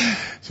what?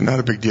 It's not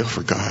a big deal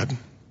for God.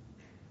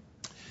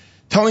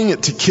 Telling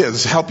it to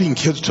kids, helping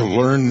kids to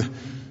learn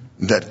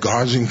that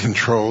God's in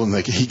control and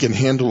that he can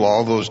handle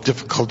all those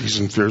difficulties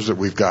and fears that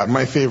we've got.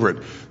 My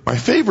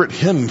favorite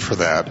hymn for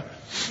that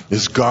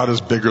is God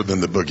is bigger than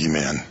the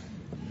boogeyman.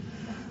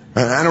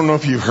 And I don't know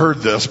if you've heard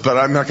this, but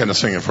I'm not going to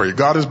sing it for you.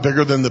 God is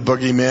bigger than the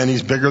boogeyman.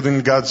 He's bigger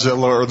than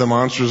Godzilla or the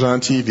monsters on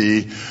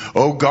TV.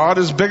 Oh, God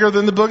is bigger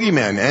than the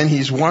boogeyman, and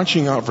he's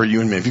watching out for you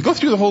and me. If you go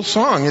through the whole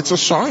song, it's a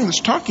song that's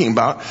talking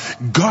about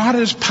God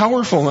is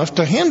powerful enough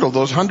to handle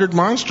those 100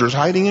 monsters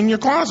hiding in your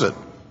closet.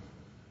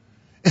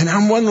 And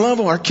on one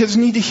level, our kids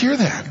need to hear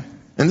that.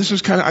 And this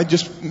is I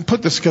just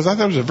put this because I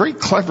thought it was a very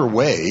clever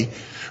way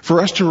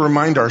for us to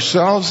remind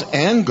ourselves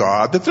and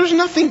God that there's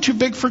nothing too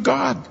big for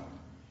God.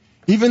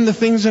 Even the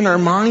things in our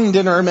mind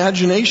and our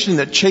imagination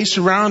that chase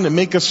around and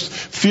make us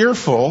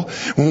fearful,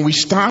 when we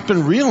stop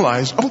and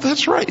realize, oh,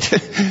 that's right.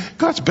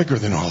 God's bigger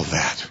than all of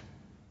that.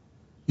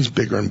 He's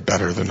bigger and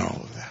better than all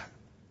of that.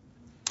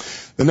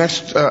 The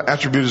next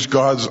attribute is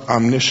God's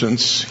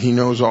omniscience. He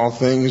knows all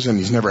things and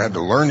he's never had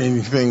to learn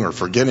anything or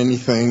forget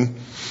anything.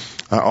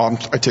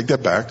 I take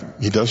that back.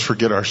 He does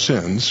forget our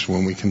sins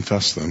when we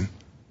confess them.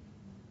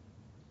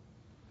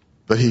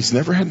 But he's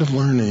never had to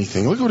learn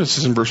anything. Look at what it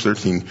says in verse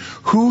 13.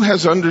 Who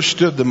has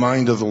understood the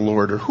mind of the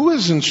Lord, or who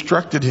has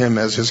instructed him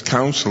as his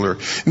counselor?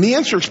 And the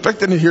answer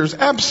expected here is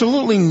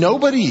absolutely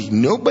nobody.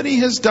 Nobody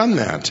has done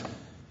that.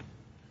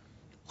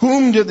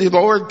 Whom did the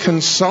Lord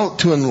consult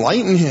to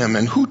enlighten him,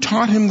 and who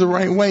taught him the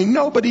right way?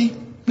 Nobody.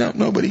 No,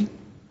 nobody.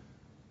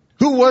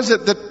 Who was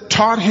it that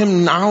taught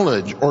him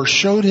knowledge or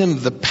showed him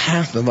the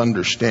path of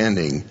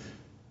understanding?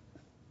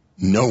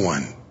 No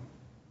one.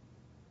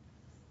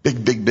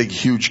 Big, big, big,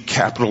 huge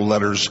capital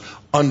letters,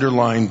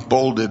 underlined,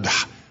 bolded,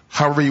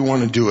 however you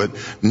want to do it.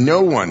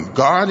 No one.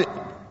 God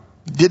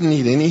didn't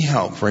need any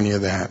help for any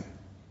of that.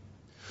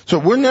 So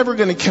we're never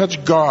going to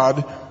catch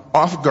God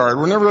off guard.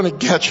 We're never going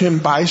to catch him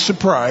by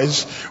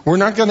surprise. We're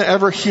not going to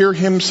ever hear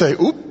him say,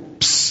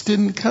 oops,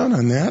 didn't count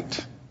on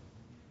that.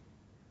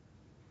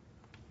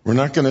 We're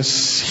not going to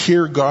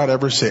hear God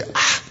ever say,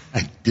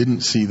 I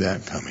didn't see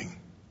that coming.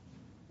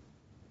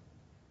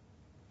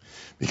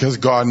 Because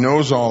God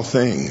knows all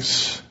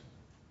things.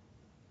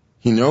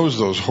 He knows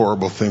those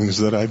horrible things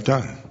that I've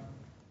done.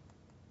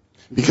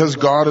 Because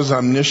God is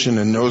omniscient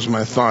and knows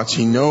my thoughts,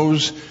 he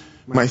knows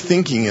my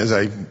thinking as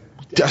I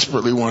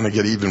desperately want to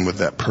get even with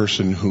that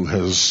person who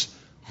has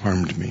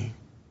harmed me.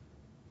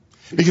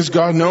 Because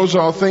God knows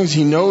all things,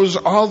 he knows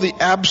all the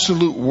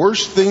absolute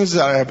worst things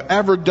that I have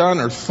ever done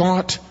or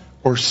thought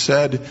or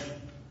said,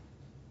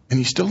 and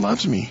he still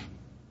loves me.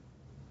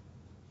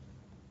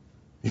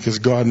 Because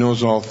God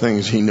knows all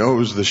things. He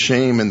knows the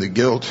shame and the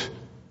guilt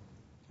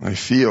I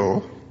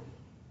feel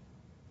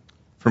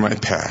for my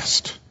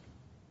past.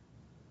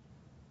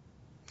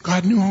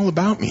 God knew all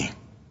about me.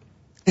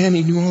 And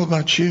he knew all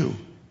about you.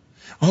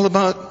 All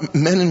about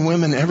men and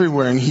women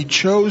everywhere. And he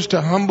chose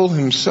to humble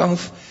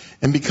himself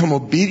and become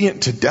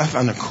obedient to death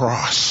on a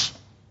cross.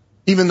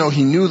 Even though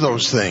he knew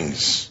those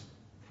things.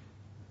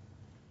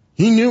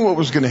 He knew what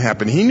was going to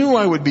happen. He knew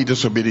I would be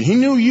disobedient. He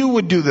knew you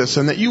would do this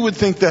and that you would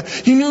think that.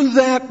 He knew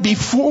that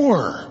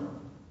before.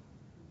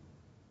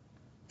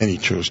 And he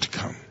chose to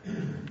come.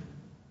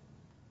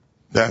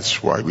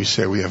 That's why we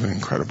say we have an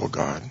incredible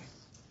God.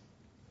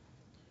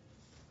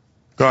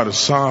 God is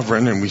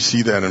sovereign, and we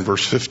see that in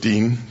verse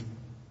 15.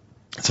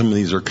 Some of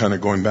these are kind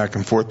of going back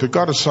and forth. But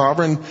God is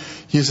sovereign.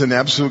 He's in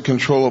absolute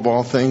control of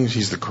all things.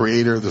 He's the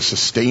creator, the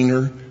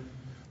sustainer.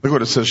 Look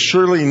what it says.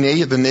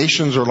 Surely the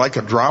nations are like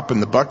a drop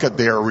in the bucket.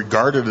 They are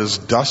regarded as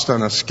dust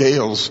on the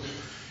scales.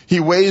 He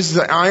weighs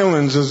the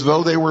islands as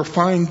though they were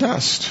fine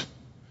dust.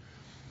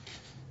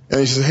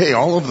 And he says, hey,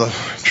 all of the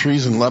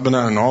trees in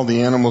Lebanon and all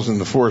the animals in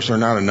the forest are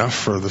not enough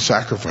for the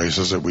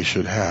sacrifices that we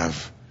should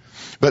have.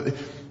 But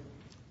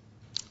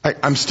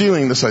I'm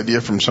stealing this idea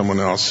from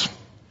someone else.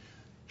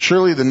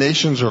 Surely the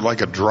nations are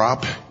like a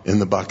drop in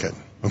the bucket.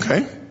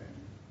 Okay?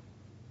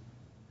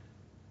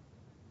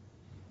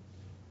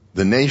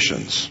 The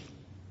nations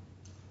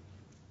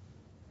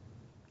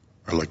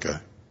are like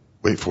a,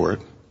 wait for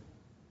it,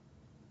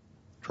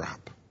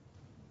 drop.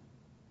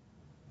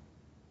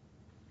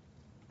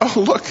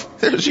 Oh, look,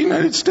 there's the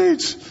United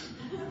States.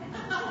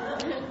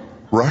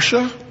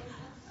 Russia,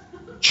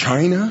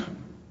 China,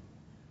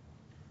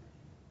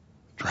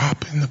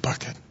 drop in the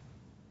bucket.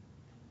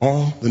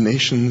 All the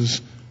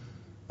nations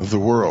of the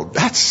world.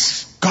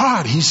 That's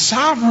God. He's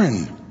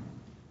sovereign.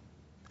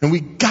 And we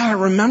gotta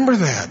remember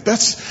that.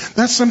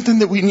 That's something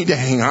that we need to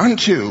hang on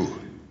to.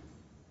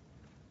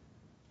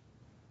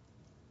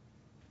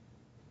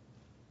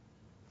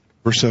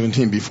 Verse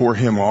 17, before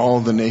him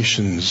all the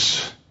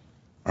nations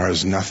are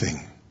as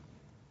nothing.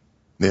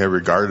 They are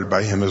regarded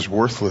by him as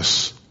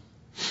worthless.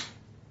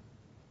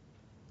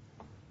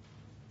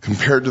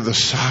 Compared to the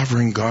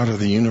sovereign God of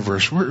the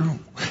universe,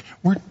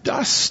 we're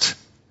dust.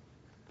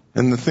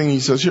 And the thing he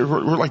says here,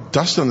 we're like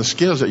dust on the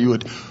scales that you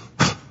would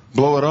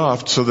blow it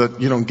off so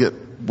that you don't get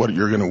what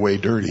you're going to weigh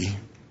dirty.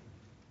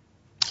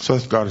 So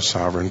that's God is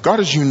sovereign. God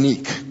is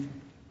unique.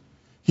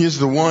 He is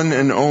the one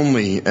and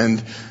only. And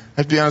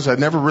I have to be honest, I've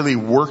never really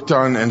worked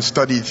on and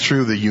studied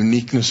through the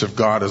uniqueness of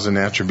God as an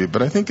attribute,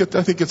 but I think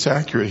it's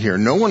accurate here.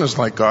 No one is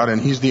like God,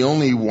 and he's the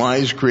only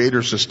wise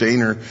creator,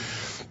 sustainer.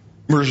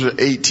 Verse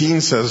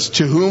 18 says,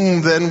 to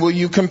whom then will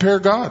you compare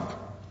God?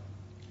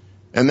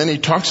 And then he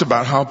talks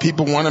about how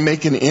people want to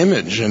make an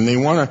image and they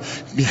want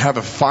to have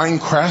a fine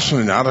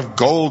craftsman out of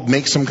gold,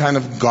 make some kind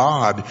of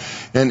god.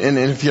 And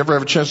if you ever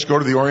have a chance to go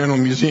to the Oriental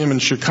Museum in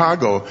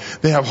Chicago,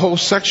 they have whole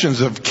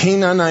sections of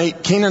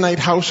Canaanite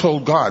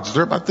household gods.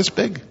 They're about this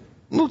big,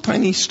 little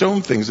tiny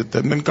stone things that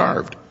have been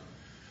carved.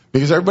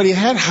 Because everybody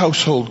had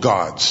household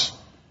gods.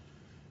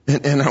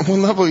 And on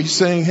one level he's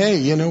saying, hey,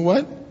 you know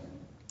what?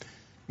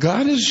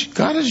 God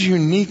is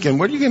unique, and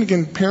what are you going to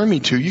compare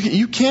me to?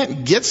 You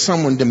can't get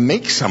someone to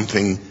make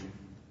something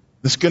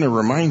that's going to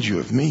remind you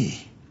of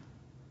me.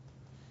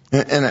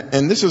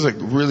 And this is a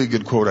really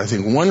good quote, I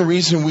think. One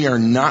reason we are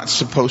not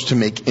supposed to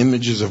make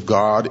images of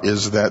God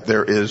is that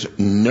there is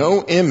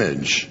no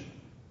image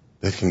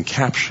that can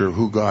capture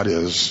who God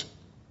is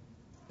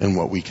and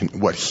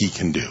what he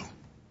can do.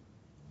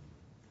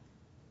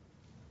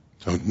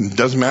 So it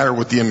doesn't matter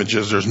what the image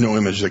is, there's no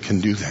image that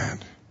can do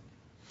that.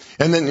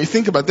 And then you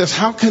think about this,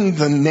 how can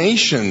the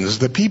nations,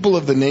 the people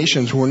of the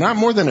nations who are not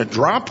more than a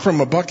drop from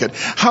a bucket,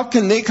 how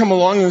can they come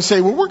along and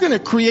say, well, we're going to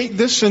create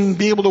this and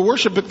be able to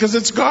worship it because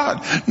it's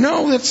God?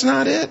 No, that's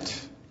not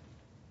it.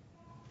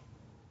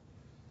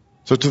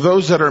 So to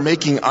those that are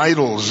making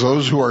idols,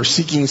 those who are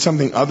seeking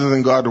something other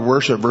than God to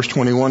worship, verse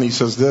 21, he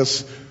says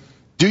this,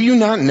 do you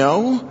not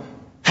know?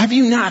 Have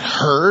you not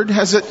heard?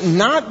 Has it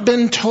not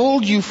been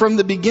told you from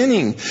the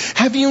beginning?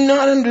 Have you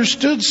not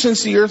understood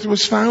since the earth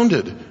was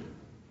founded?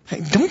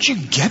 Hey, don't you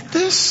get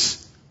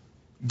this?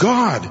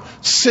 God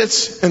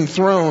sits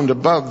enthroned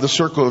above the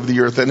circle of the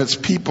earth, and its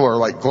people are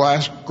like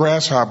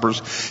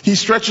grasshoppers. He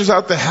stretches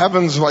out the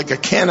heavens like a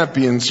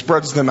canopy and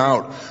spreads them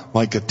out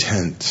like a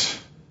tent.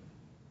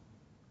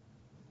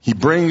 He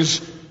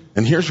brings,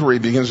 and here's where he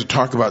begins to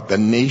talk about the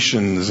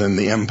nations and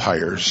the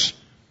empires.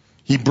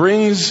 He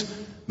brings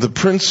the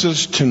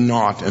princes to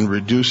naught and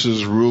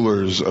reduces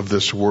rulers of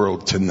this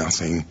world to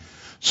nothing.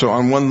 So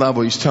on one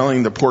level, he's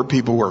telling the poor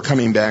people who are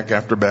coming back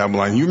after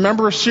Babylon, you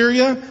remember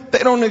Assyria? They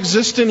don't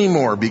exist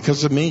anymore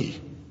because of me.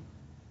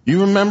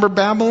 You remember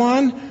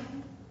Babylon?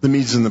 The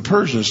Medes and the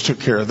Persians took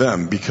care of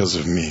them because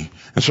of me.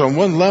 And so on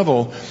one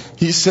level,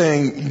 he's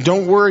saying,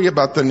 don't worry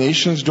about the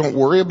nations, don't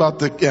worry about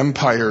the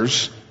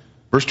empires.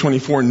 Verse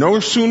 24, no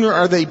sooner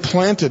are they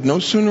planted, no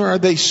sooner are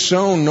they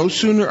sown, no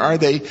sooner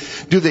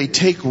do they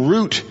take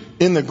root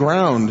in the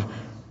ground,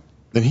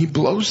 than he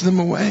blows them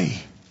away.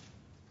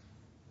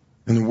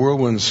 And the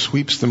whirlwind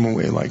sweeps them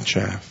away like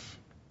chaff.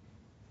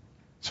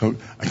 So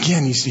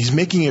again, he's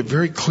making it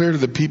very clear to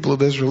the people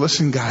of Israel,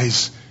 listen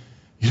guys,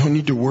 you don't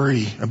need to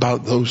worry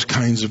about those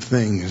kinds of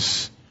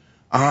things.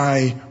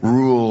 I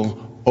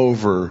rule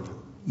over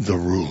the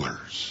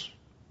rulers.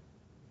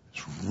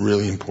 It's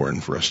really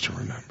important for us to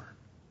remember.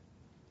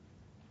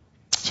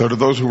 So to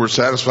those who were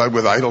satisfied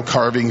with idol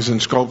carvings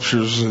and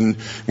sculptures and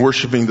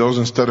worshiping those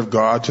instead of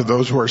God, to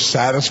those who are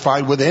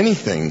satisfied with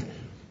anything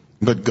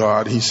but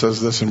God, he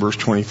says this in verse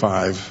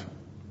 25.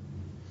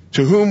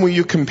 To whom will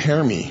you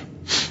compare me?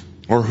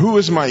 Or who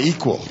is my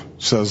equal?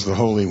 Says the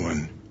Holy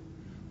One.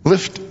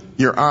 Lift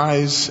your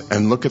eyes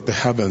and look at the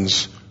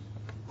heavens.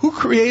 Who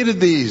created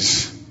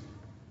these?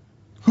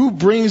 Who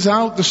brings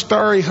out the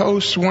starry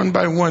hosts one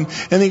by one?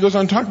 And he goes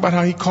on to talk about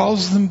how he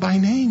calls them by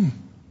name.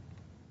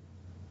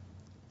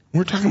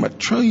 We're talking about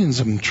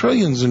trillions and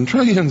trillions and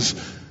trillions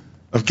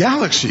of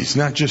galaxies,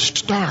 not just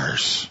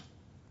stars.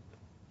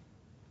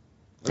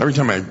 Every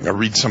time I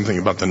read something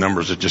about the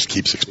numbers, it just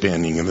keeps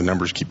expanding and the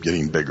numbers keep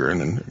getting bigger.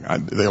 And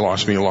they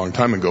lost me a long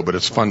time ago, but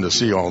it's fun to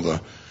see all the,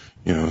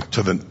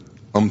 to the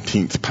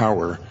umpteenth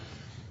power.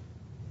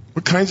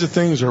 What kinds of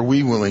things are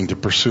we willing to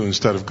pursue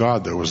instead of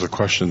God, though, was the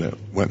question that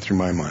went through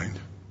my mind.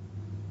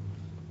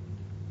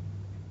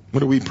 What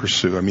do we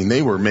pursue? I mean,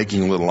 they were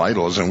making little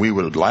idols and we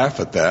would laugh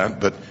at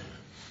that, but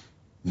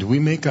do we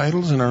make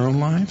idols in our own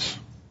lives?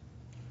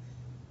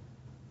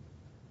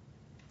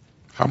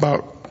 How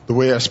about the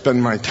way I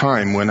spend my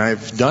time when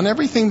I've done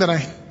everything that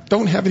I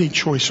don't have any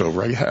choice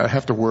over? I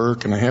have to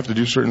work and I have to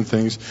do certain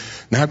things.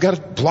 Now I've got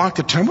a block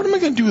of time. What am I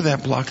going to do with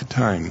that block of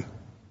time?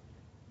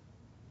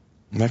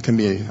 And that can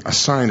be a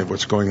sign of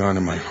what's going on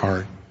in my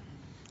heart.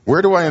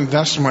 Where do I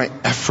invest my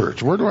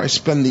effort? Where do I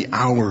spend the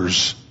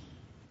hours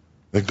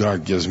that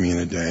God gives me in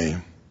a day?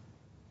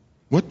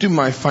 What do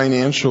my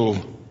financial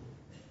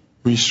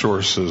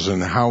resources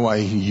and how I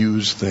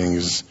use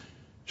things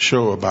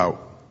show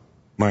about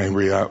my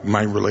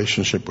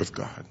relationship with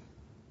God?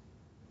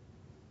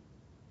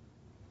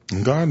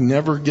 And God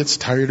never gets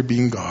tired of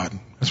being God.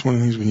 That's one of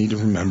the things we need to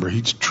remember.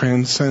 He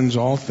transcends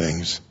all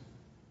things.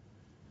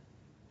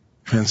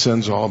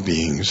 Transcends all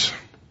beings.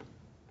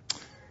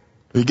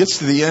 But he gets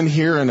to the end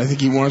here, and I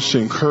think he wants to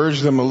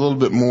encourage them a little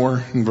bit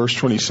more. In verse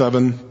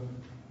 27,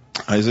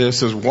 Isaiah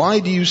says, why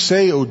do you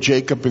say, O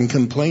Jacob, and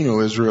complain,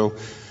 O Israel?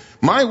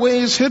 My way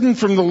is hidden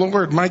from the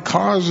Lord. My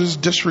cause is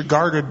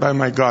disregarded by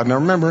my God. Now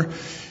remember,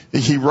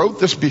 he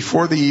wrote this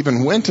before they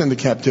even went into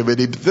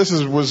captivity, but this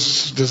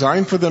was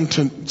designed for them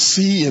to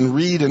see and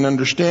read and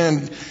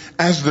understand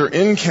as they're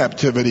in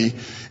captivity.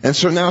 And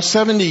so now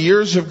 70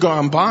 years have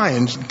gone by,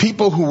 and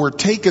people who were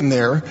taken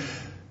there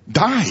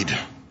died.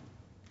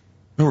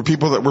 There were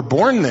people that were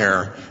born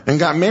there and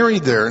got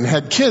married there and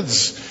had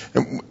kids.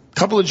 A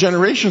couple of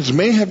generations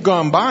may have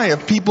gone by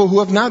of people who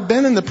have not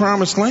been in the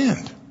promised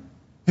land.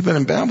 They've been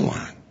in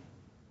Babylon.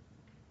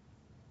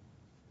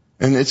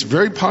 And it's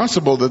very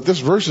possible that this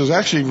verse is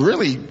actually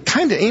really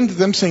kind of aimed at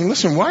them saying,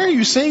 listen, why are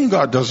you saying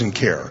God doesn't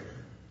care?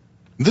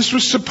 This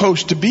was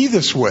supposed to be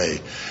this way.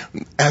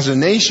 As a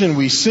nation,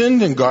 we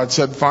sinned and God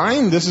said,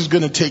 fine, this is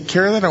going to take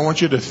care of that. I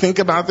want you to think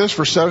about this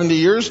for 70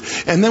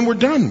 years and then we're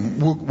done.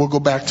 We'll go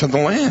back to the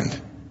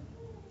land.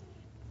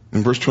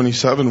 And verse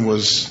 27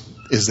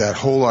 is that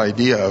whole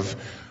idea of,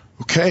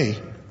 okay,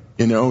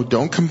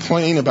 don't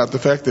complain about the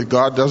fact that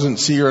God doesn't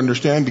see or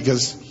understand,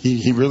 because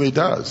he really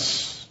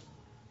does.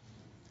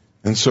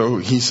 And so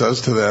he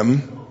says to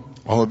them,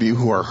 all of you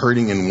who are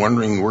hurting and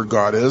wondering where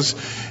God is,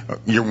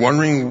 you're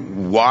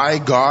wondering why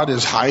God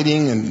is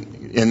hiding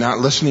and and not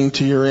listening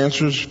to your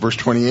answers? Verse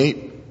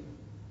 28.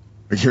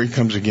 Here he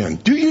comes again.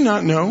 Do you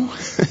not know?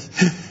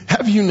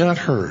 Have you not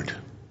heard?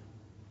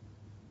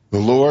 The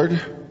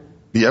Lord,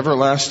 the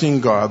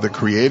everlasting God, the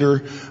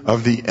creator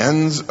of the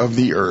ends of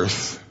the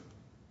earth,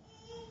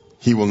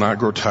 he will not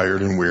grow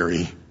tired and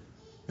weary.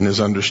 In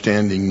his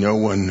understanding, no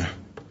one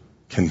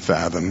can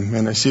fathom.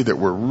 And I see that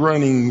we're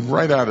running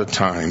right out of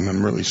time.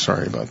 I'm really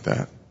sorry about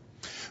that.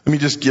 Let me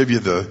just give you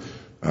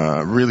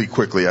really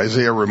quickly.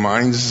 Isaiah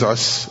reminds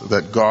us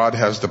that God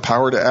has the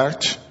power to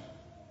act,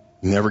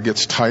 never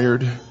gets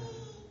tired,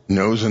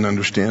 knows and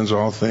understands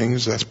all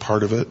things. That's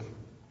part of it.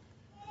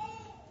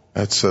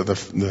 That's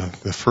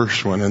the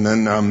first one. And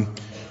then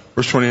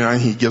verse 29,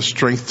 he gives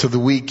strength to the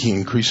weak. He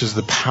increases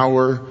the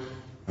power.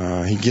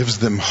 He gives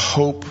them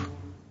hope.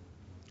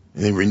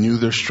 And they renew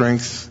their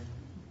strength.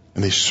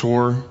 And they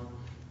soar.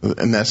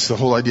 And that's the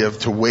whole idea of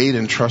to wait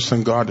and trust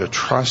in God. To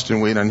trust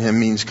and wait on him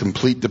means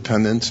complete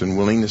dependence and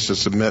willingness to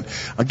submit.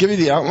 I'll give you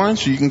the outline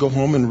so you can go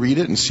home and read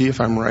it and see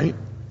if I'm right.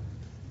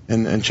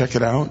 And check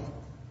it out.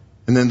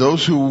 And then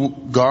those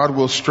who God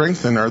will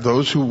strengthen are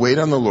those who wait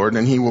on the Lord,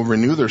 and he will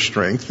renew their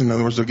strength. In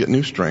other words, they'll get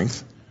new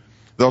strength.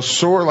 They'll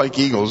soar like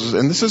eagles.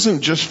 And this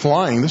isn't just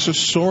flying, this is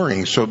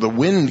soaring. So the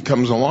wind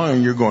comes along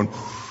and you're going,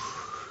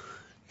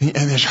 and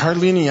there's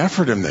hardly any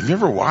effort in that. Have you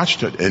ever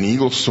watched an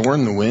eagle soar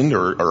in the wind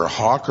or a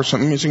hawk or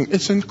something?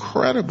 It's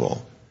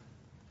incredible.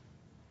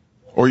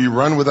 Or you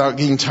run without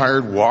getting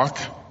tired, walk,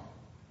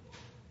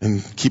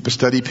 and keep a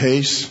steady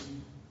pace.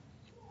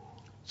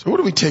 So what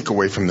do we take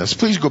away from this?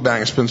 Please go back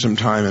and spend some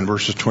time in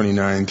verses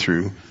 29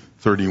 through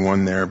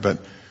 31 there. But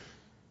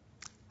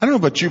I don't know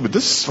about you, but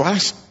this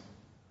last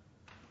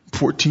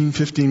 14,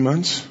 15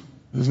 months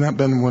has not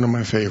been one of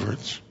my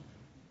favorites.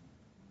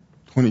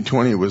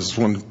 2020 was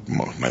one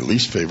of my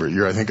least favorite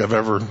year I think I've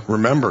ever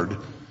remembered.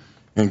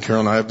 And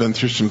Carol and I have been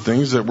through some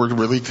things that were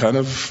really kind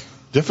of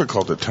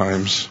difficult at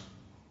times.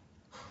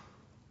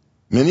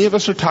 Many of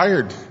us are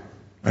tired.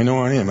 I know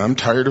I am. I'm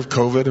tired of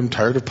COVID. I'm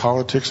tired of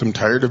politics. I'm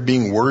tired of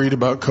being worried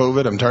about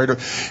COVID. I'm tired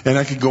of, and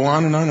I could go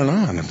on and on and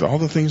on of all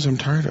the things I'm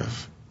tired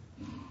of.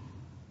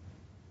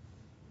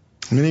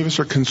 Many of us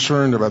are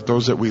concerned about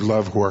those that we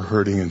love who are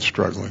hurting and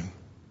struggling.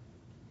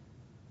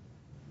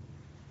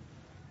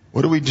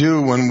 What do we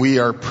do when we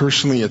are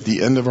personally at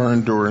the end of our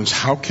endurance?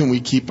 How can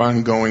we keep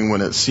on going when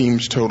it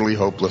seems totally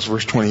hopeless?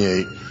 Verse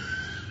 28.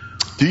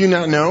 Do you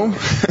not know?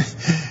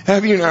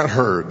 Have you not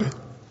heard?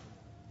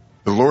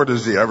 The Lord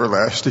is the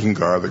everlasting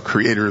God, the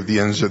creator of the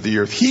ends of the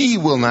earth. He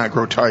will not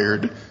grow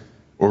tired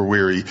or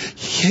weary.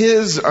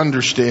 His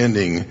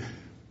understanding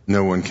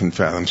no one can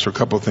fathom. So a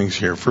couple of things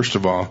here. First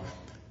of all,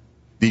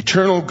 the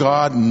eternal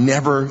God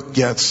never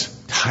gets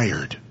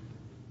tired.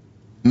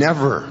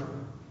 Never.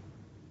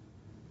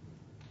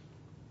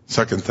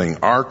 Second thing,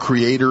 our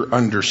Creator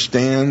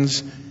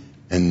understands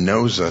and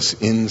knows us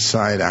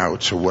inside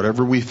out. So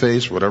whatever we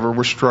face, whatever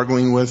we're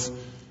struggling with,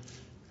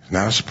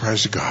 not a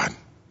surprise to God.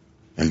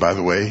 And by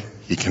the way,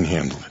 He can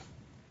handle it.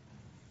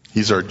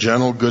 He's our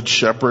gentle, good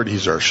shepherd.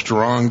 He's our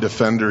strong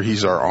defender.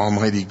 He's our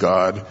almighty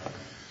God.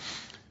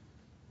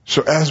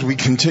 So as we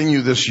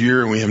continue this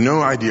year and we have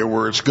no idea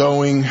where it's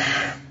going,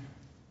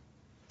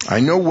 I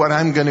know what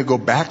I'm going to go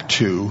back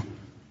to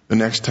the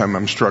next time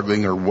I'm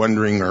struggling or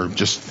wondering or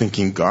just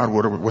thinking, God,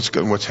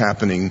 what's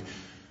happening?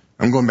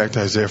 I'm going back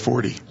to Isaiah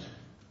 40.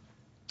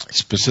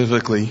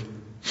 Specifically,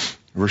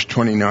 verse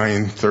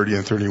 29, 30,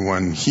 and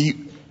 31.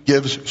 He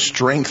gives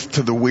strength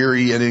to the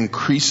weary and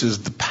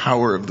increases the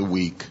power of the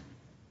weak.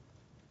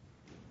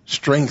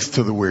 Strength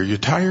to the weary. You're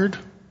tired?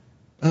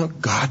 Well,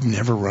 God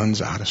never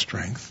runs out of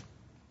strength.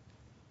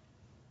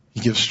 He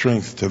gives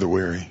strength to the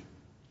weary.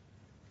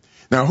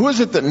 Now, who is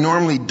it that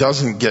normally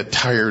doesn't get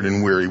tired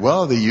and weary?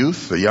 Well, the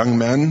youth, the young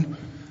men.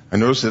 I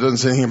notice it doesn't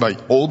say anything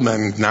about old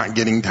men not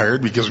getting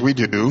tired, because we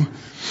do.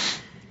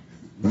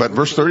 But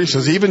verse 30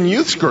 says, even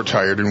youths grow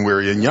tired and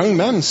weary, and young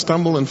men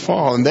stumble and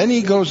fall. And then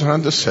he goes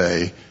on to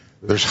say,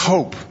 there's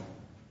hope.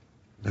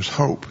 There's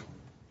hope.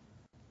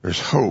 There's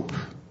hope.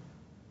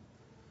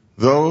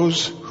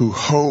 Those who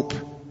hope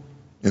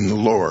in the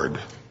Lord,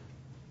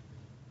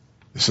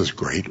 this is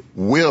great,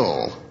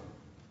 will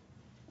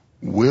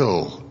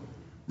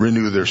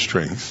renew their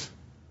strength,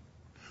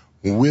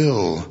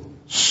 will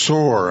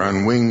soar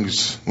on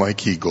wings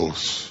like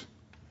eagles,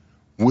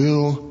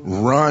 will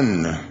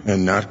run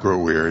and not grow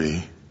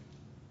weary,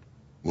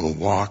 will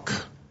walk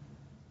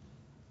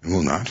and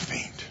will not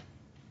faint.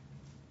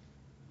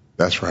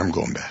 That's where I'm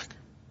going back.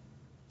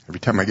 Every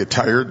time I get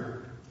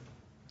tired,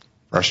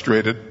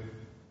 frustrated,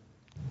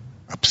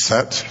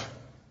 upset,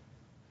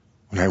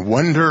 when I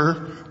wonder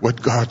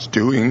what God's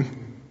doing,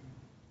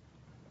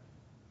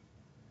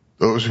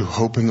 those who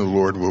hope in the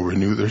Lord will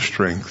renew their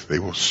strength. They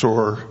will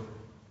soar.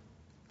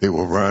 They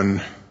will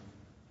run.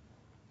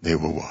 They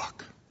will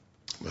walk.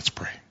 Let's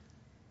pray.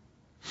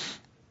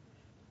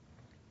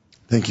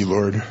 Thank you,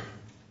 Lord.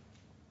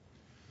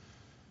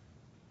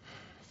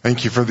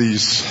 Thank you for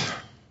these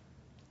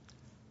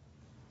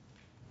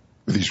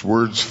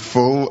words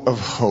full of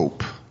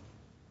hope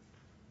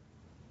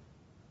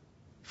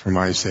from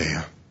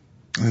Isaiah.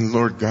 And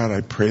Lord God,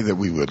 I pray that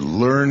we would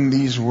learn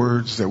these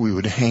words, that we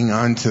would hang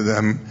on to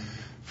them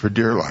for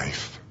dear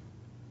life.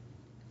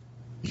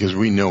 Because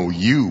we know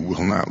you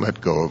will not let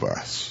go of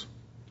us.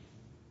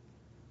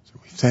 So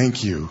we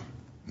thank you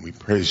and we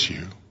praise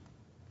you.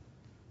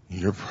 In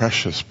your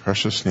precious,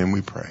 precious name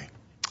we pray.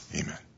 Amen.